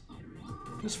gigs.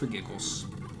 Just for giggles.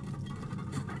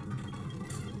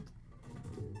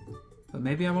 But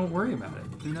maybe I won't worry about it.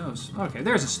 Who knows? Okay,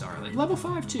 there's a Starly. Level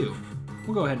 5, too.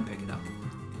 We'll go ahead and pick it up.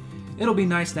 It'll be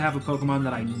nice to have a Pokemon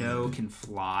that I know can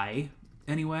fly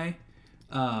anyway.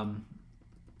 So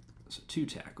 2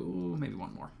 tackle. Maybe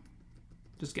 1 more.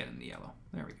 Just get in the yellow.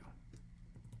 There we go.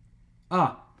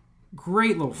 Ah,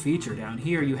 great little feature down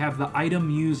here. You have the item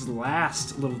used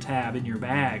last little tab in your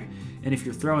bag. And if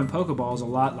you're throwing Pokeballs a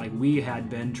lot like we had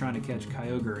been trying to catch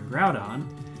Kyogre and Groudon,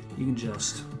 you can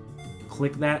just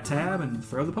click that tab and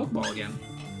throw the Pokeball again.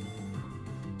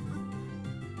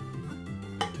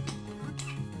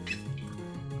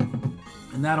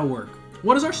 And that'll work.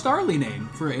 What is our Starly name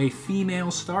for a female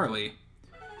Starly?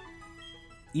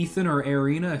 Ethan or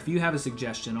Arena, if you have a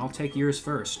suggestion, I'll take yours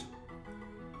first.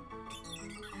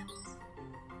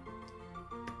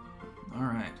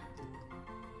 Alright.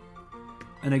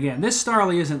 And again, this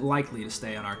Starly isn't likely to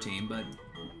stay on our team, but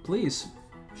please,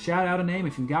 shout out a name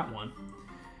if you've got one.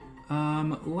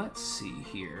 Let's see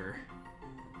here.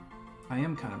 I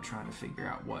am kind of trying to figure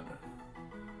out what,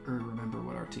 or remember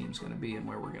what our team's going to be and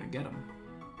where we're going to get them.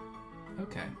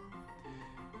 Okay.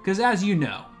 Because as you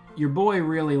know, your boy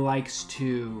really likes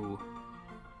to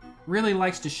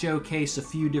showcase a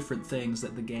few different things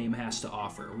that the game has to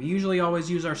offer. We usually always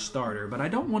use our starter, but I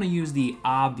don't want to use the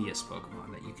obvious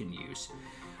Pokemon that you can use.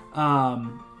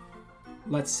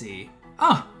 Let's see.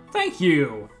 Ah, thank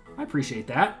you! I appreciate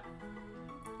that.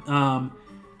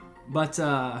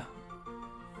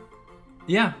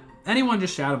 Yeah, anyone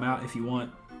just shout them out if you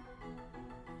want.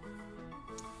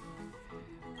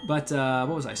 But,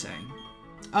 what was I saying?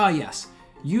 Ah, yes.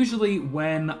 Usually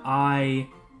when I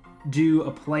do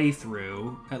a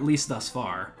playthrough, at least thus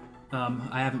far,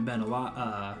 I haven't been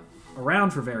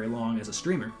around for very long as a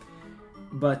streamer,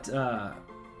 but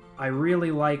I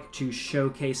really like to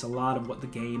showcase a lot of what the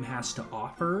game has to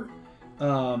offer.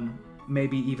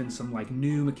 Maybe even some like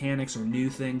new mechanics or new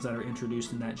things that are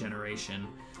introduced in that generation.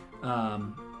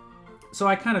 So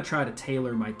I kind of try to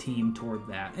tailor my team toward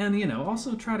that. And, you know,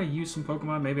 also try to use some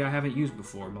Pokemon maybe I haven't used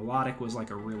before. Melodic was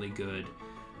like a really good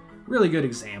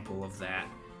example of that.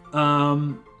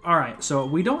 Alright, so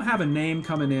we don't have a name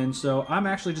coming in, so I'm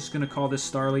actually just going to call this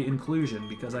Starly Inclusion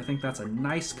because I think that's a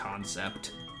nice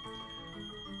concept.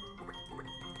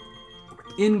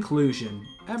 Inclusion.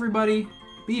 Everybody,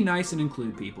 be nice and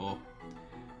include people.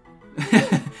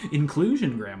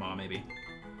 Inclusion, Grandma, maybe.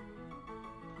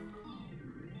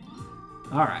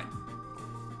 Alright.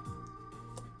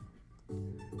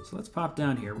 So let's pop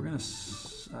down here. We're going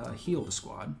to heal the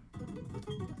squad.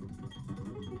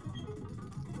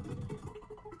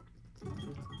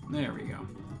 There we go.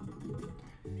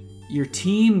 Your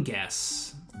team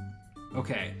guess.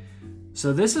 Okay.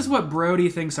 So this is what Brody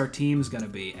thinks our team's going to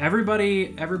be.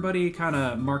 Everybody kind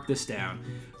of mark this down.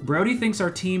 Brody thinks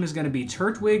our team is going to be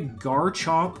Turtwig,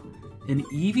 Garchomp, an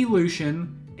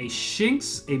Evolution, a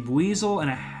Shinx, a Buizel, and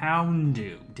a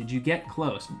Houndoom. Did you get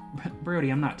close? Brody,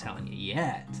 I'm not telling you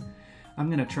yet. I'm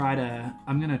gonna try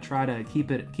to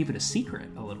keep it a secret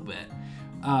a little bit.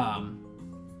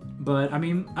 But I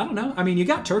mean, I don't know. I mean, you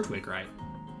got Turtwig right.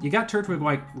 You got Turtwig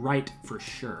right for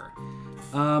sure.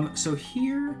 So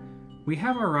here we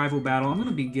have our rival battle. I'm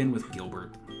gonna begin with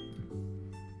Gilbert,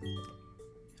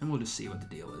 and we'll just see what the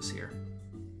deal is here.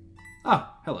 Oh,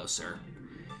 hello, sir.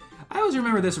 I always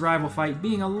remember this rival fight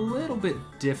being a little bit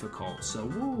difficult, so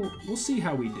we'll see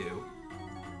how we do.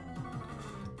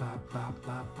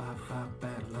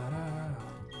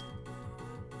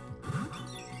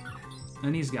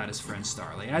 And he's got his friend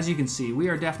Starly. As you can see, we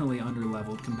are definitely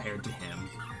underleveled compared to him.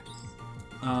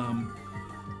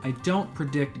 I don't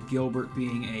predict Gilbert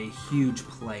being a huge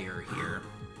player here.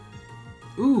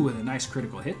 Ooh, with a nice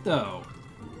critical hit, though.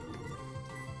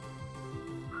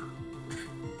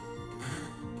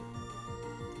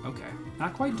 Okay,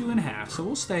 not quite doing half, so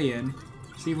we'll stay in.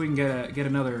 See if we can get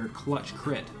another clutch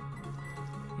crit.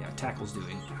 Yeah, Tackle's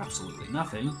doing absolutely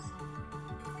nothing.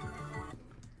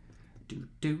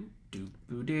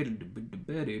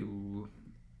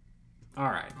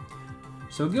 Alright.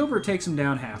 So Gilbert takes him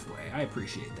down halfway. I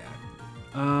appreciate that.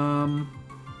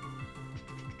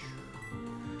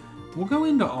 We'll go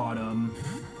into Autumn.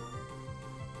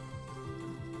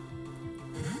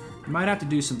 Might have to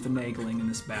do some finagling in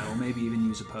this battle, maybe even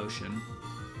use a potion.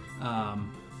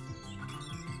 And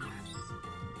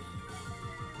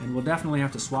we'll definitely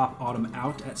have to swap Autumn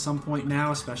out at some point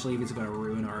now, especially if it's going to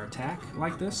ruin our attack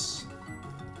like this.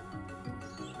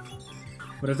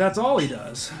 But if that's all he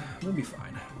does, we'll be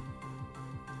fine.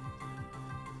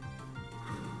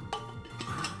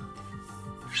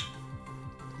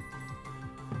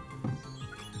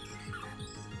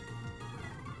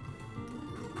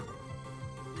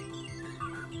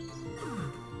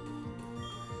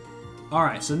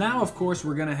 Alright, so now, of course,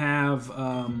 we're going to have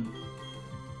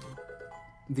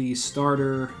the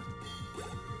starter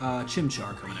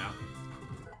Chimchar coming out.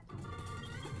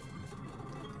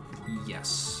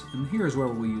 Yes. And here's where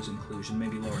we'll use Inclusion.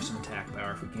 Maybe lower some attack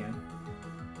power if we can.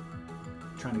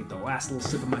 Trying to get the last little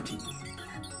sip of my tea.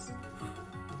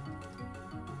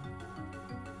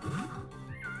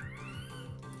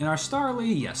 And our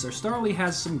Starly, yes, our Starly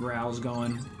has some growls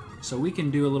going, so we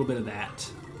can do a little bit of that.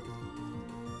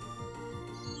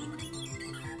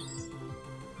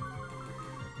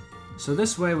 So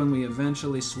this way, when we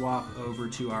eventually swap over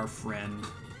to our friend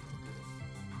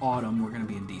Autumn, we're going to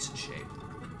be in decent shape.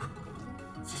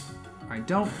 Alright,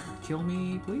 don't kill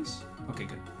me, please. Okay,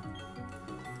 good.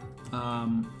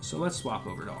 So let's swap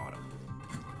over to Autumn.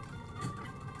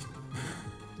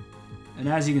 And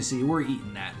as you can see, we're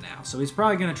eating that now. So he's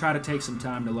probably going to try to take some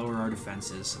time to lower our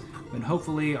defenses. And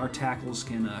hopefully our tackles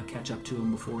can catch up to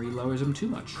him before he lowers them too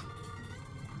much.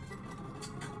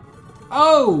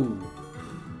 Oh!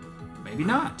 Maybe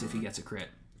not, if he gets a crit.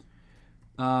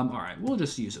 Alright, we'll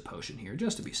just use a potion here,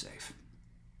 just to be safe.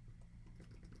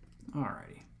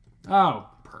 Alrighty. Oh,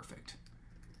 perfect.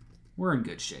 We're in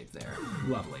good shape there.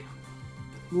 Lovely.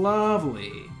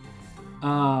 Lovely.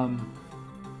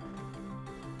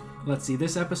 Let's see,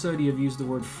 this episode you've used the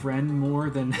word friend more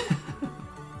than...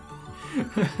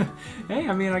 Hey,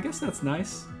 I mean, I guess that's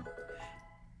nice.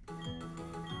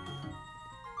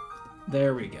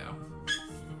 There we go.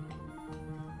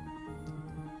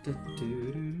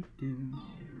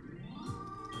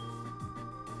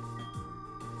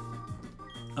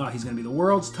 Oh, he's going to be the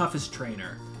world's toughest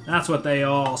trainer. That's what they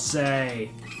all say.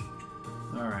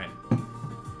 Alright.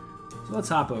 So let's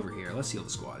hop over here. Let's heal the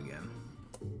squad again.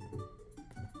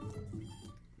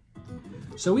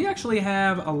 So we actually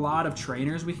have a lot of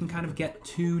trainers we can kind of get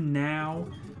to now.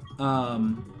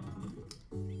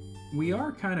 We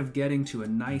are kind of getting to a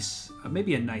nice,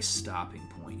 maybe a nice stopping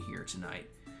point here tonight.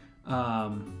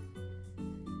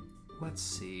 Let's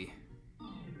see.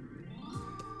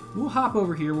 We'll hop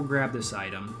over here, we'll grab this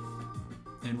item,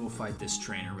 and we'll fight this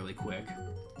trainer really quick.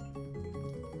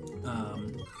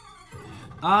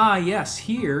 Yes,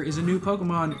 here is a new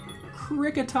Pokemon,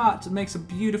 Kricketot. It makes a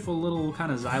beautiful little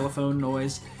kind of xylophone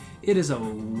noise. It is a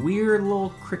weird little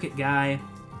cricket guy,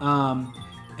 and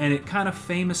it kind of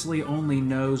famously only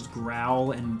knows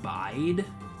Growl and Bide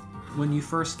when you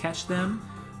first catch them.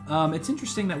 It's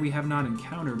interesting that we have not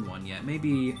encountered one yet.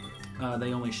 Maybe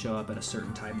they only show up at a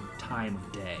certain time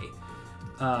of day.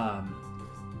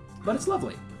 But it's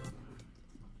lovely.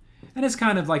 And it's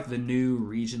kind of like the new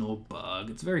regional bug.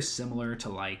 It's very similar to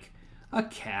like a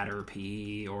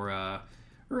Caterpie or a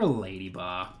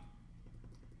Ladybug.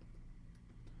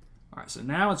 Alright, so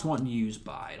now it's wanting to use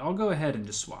Bide. I'll go ahead and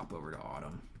just swap over to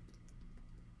Autumn.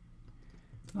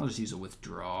 I'll just use a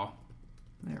Withdraw.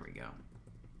 There we go.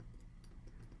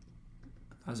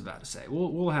 I was about to say,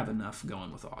 we'll have enough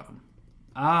going with Autumn.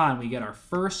 Ah, and we get our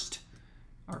first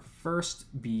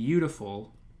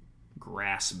beautiful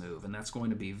grass move, and that's going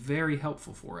to be very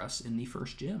helpful for us in the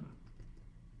first gym.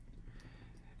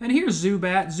 And here's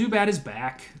Zubat. Zubat is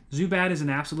back. Zubat is an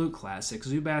absolute classic.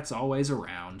 Zubat's always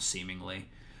around, seemingly.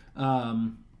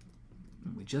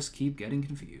 We just keep getting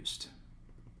confused.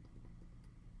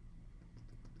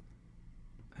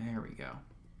 There we go.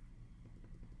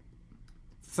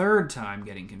 Third time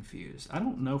getting confused. I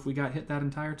don't know if we got hit that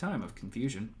entire time of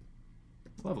confusion.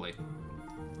 Lovely.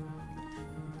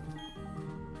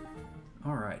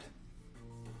 Alright.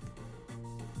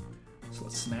 So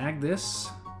let's snag this.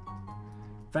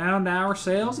 Found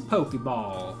ourselves a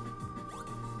Pokeball.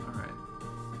 Alright.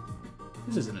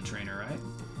 This isn't a trainer, right?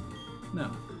 No.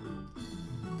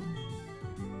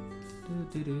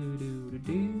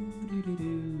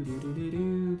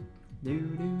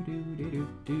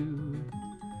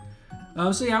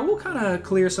 So yeah, we'll kind of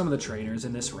clear some of the trainers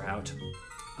in this route.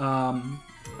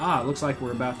 It looks like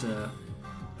we're about to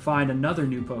find another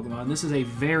new Pokemon. This is a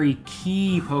very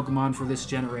key Pokemon for this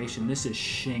generation. This is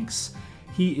Shinx.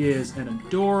 He is an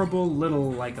adorable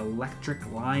little, like,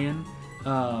 electric lion.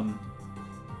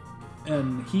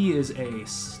 And he is a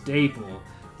staple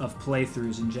of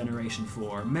playthroughs in Generation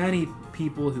 4. Many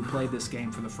people who played this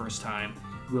game for the first time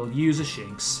will use a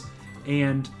Shinx.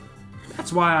 And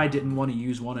that's why I didn't want to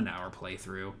use one in our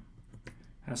playthrough.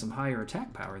 Has some higher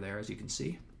attack power there, as you can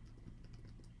see.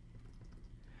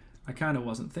 I kind of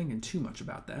wasn't thinking too much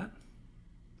about that.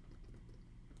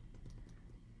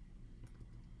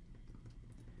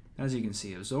 As you can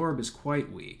see, Absorb is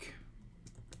quite weak.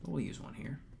 We'll use one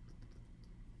here.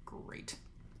 Great.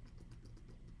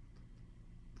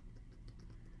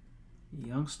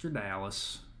 Youngster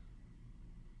Dallas.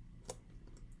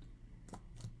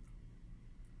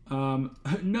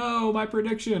 No, my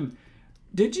prediction.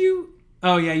 Did you?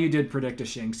 Oh, yeah, you did predict a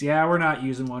Shinx. Yeah, we're not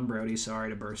using one, Brody. Sorry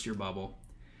to burst your bubble.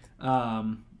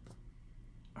 All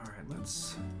right,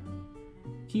 let's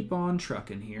keep on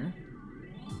trucking here.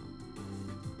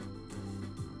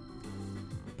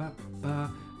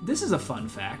 This is a fun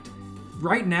fact.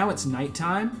 Right now it's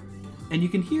nighttime, and you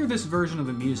can hear this version of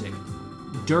the music.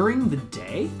 During the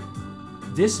day,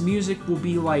 this music will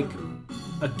be like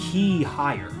a key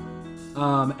higher.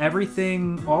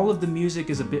 All of the music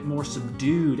is a bit more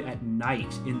subdued at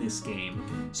night in this game.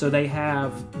 So they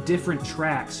have different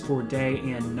tracks for day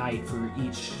and night for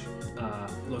each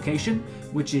location,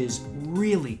 which is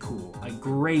really cool. A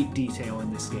great detail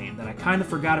in this game that I kind of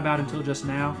forgot about until just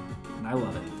now, and I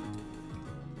love it.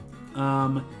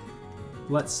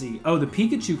 Let's see. Oh, the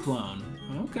Pikachu clone.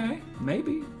 Okay,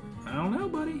 maybe. I don't know,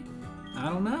 buddy. I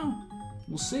don't know.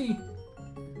 We'll see.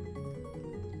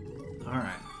 All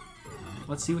right.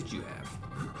 Let's see what you have.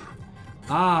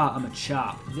 Ah, a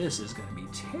Machop. This is going to be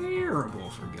terrible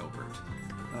for Gilbert.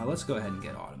 Let's go ahead and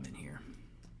get Autumn in here.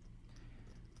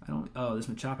 Oh, this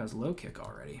Machop has low kick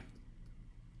already.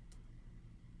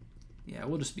 Yeah,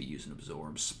 we'll just be using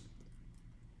Absorbs.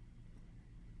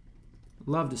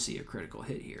 Love to see a critical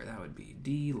hit here. That would be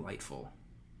delightful.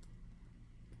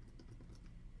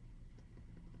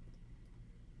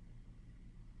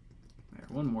 There,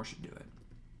 one more should do it.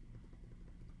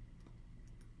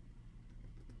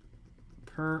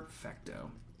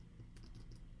 Perfecto.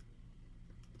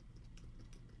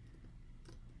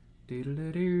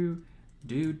 Do-do-do-do.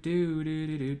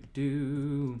 Do-do-do-do-do-do.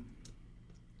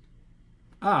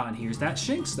 Ah, and here's that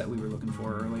Shinx that we were looking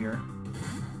for earlier.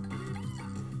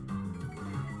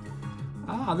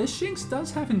 Ah, this Shinx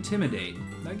does have Intimidate.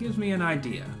 That gives me an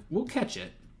idea. We'll catch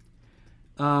it.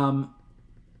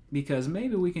 Because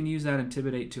maybe we can use that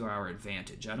Intimidate to our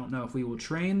advantage. I don't know if we will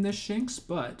train this Shinx,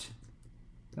 but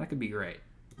that could be great.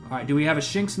 Alright, do we have a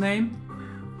Shinx name?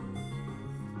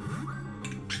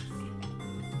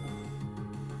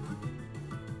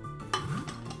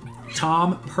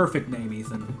 Tom, perfect name,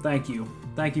 Ethan. Thank you.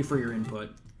 Thank you for your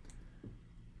input.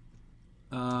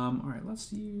 Alright,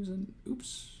 let's use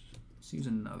Let's use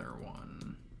another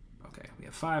one. Okay, we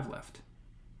have 5 left.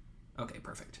 Okay,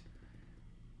 perfect.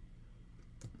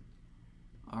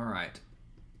 All right.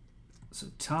 So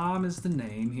Tom is the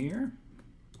name here.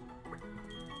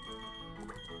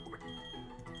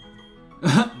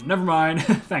 Never mind.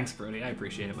 Thanks, Brody. I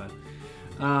appreciate it, bud.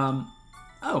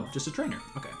 Oh, just a trainer.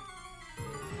 Okay.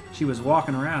 She was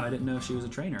walking around. I didn't know if she was a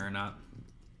trainer or not.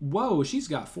 Whoa, she's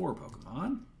got 4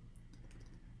 Pokemon.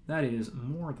 That is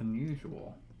more than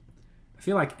usual. I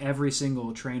feel like every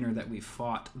single trainer that we've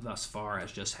fought thus far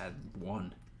has just had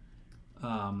 1.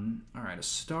 All right, a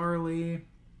Starly.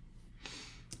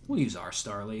 We'll use our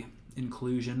Starly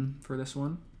inclusion for this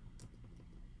one.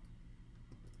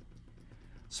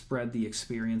 Spread the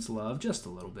experience love just a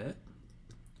little bit.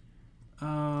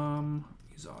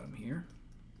 Use Autumn here.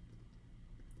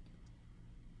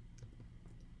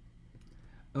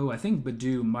 Oh, I think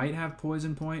Badoo might have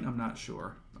Poison Point. I'm not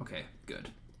sure. Okay, good.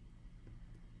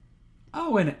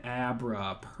 Oh, an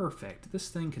Abra. Perfect. This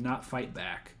thing cannot fight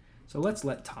back. So let's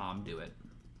let Tom do it.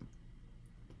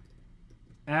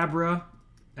 Abra.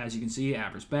 As you can see,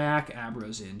 Abra's back.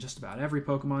 Abra's in just about every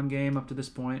Pokemon game up to this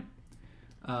point.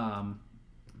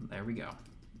 There we go.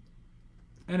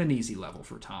 And an easy level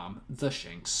for Tom, the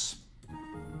Shinx.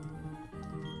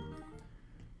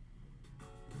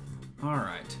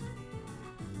 Alright.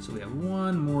 So we have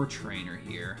one more trainer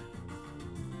here.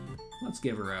 Let's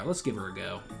give her a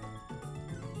go.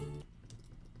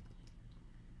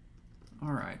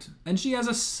 Alright. And she has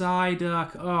a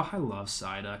Psyduck. Oh, I love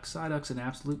Psyduck. Psyduck's an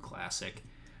absolute classic.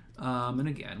 And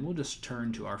again, we'll just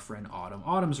turn to our friend Autumn.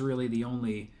 Autumn's really the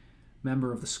only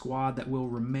member of the squad that will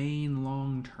remain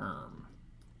long term.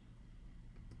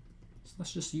 So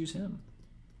let's just use him.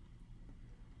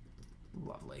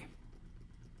 Lovely.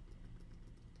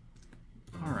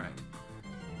 All right.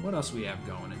 What else we have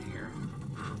going in here?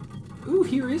 Ooh,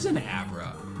 here is an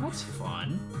Abra. That's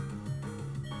fun.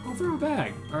 I'll throw a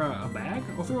bag. Or a bag?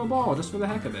 I'll throw a ball just for the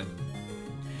heck of it.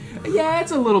 Yeah,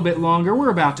 it's a little bit longer. We're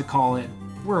about to call it.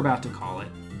 We're about to call it.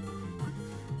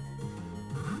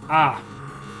 Ah.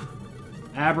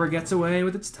 Abra gets away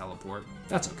with its teleport.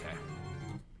 That's okay.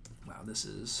 Wow, this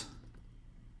is...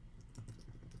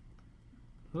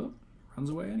 Oh, runs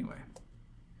away anyway.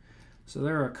 So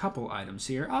there are a couple items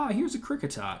here. Ah, here's a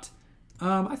Kricketot.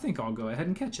 I think I'll go ahead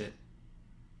and catch it.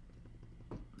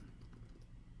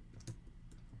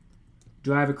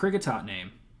 Do I have a Kricketot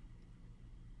name?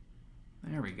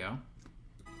 There we go.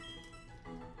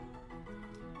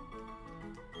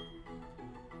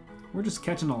 We're just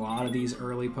catching a lot of these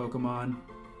early Pokemon.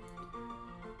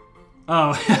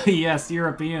 Oh, yes,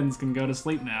 Europeans can go to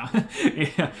sleep now.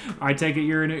 Yeah, I take it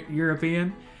you're an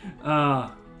European?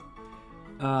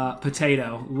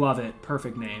 Potato. Love it.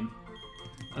 Perfect name.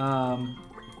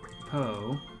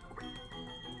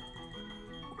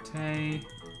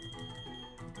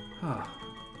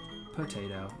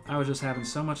 Potato. I was just having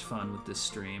so much fun with this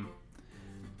stream.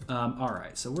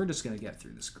 Alright, so we're just going to get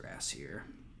through this grass here.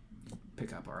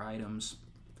 Pick up our items.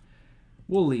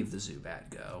 We'll leave the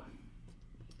Zubat go.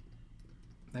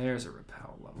 There's a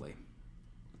Repel. Lovely.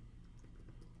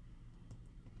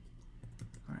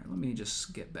 Alright, let me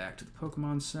just get back to the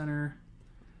Pokemon Center.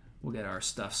 We'll get our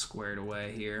stuff squared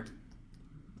away here.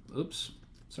 Oops.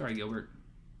 Sorry, Gilbert.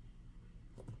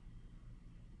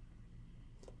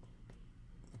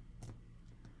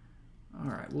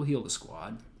 Alright, we'll heal the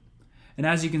squad. And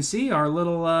as you can see, our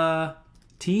little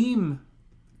team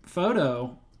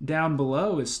photo down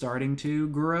below is starting to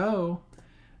grow.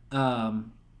 Alright,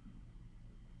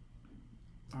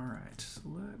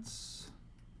 let's...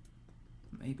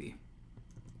 Maybe.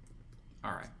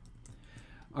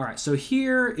 Alright, so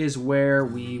here is where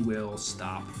we will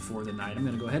stop for the night. I'm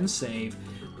going to go ahead and save.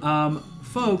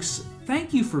 Folks,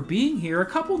 thank you for being here. A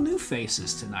couple new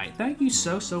faces tonight. Thank you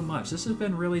so much. This has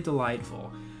been really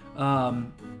delightful.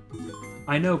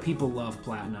 I know people love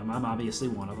Platinum. I'm obviously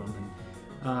one of them.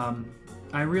 And,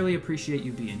 I really appreciate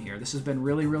you being here. This has been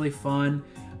really fun.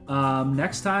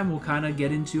 Next time, we'll kind of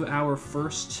get into our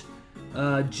first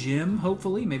gym,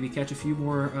 hopefully. Maybe catch a few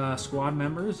more squad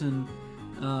members and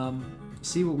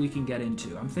see what we can get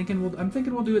into. I'm thinking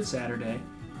we'll do it Saturday,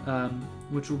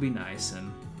 which will be nice.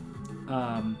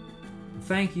 And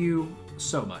thank you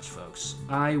so much, folks.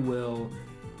 I will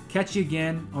catch you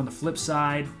again on the flip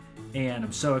side, and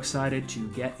I'm so excited to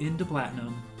get into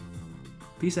Platinum.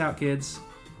 Peace out, kids.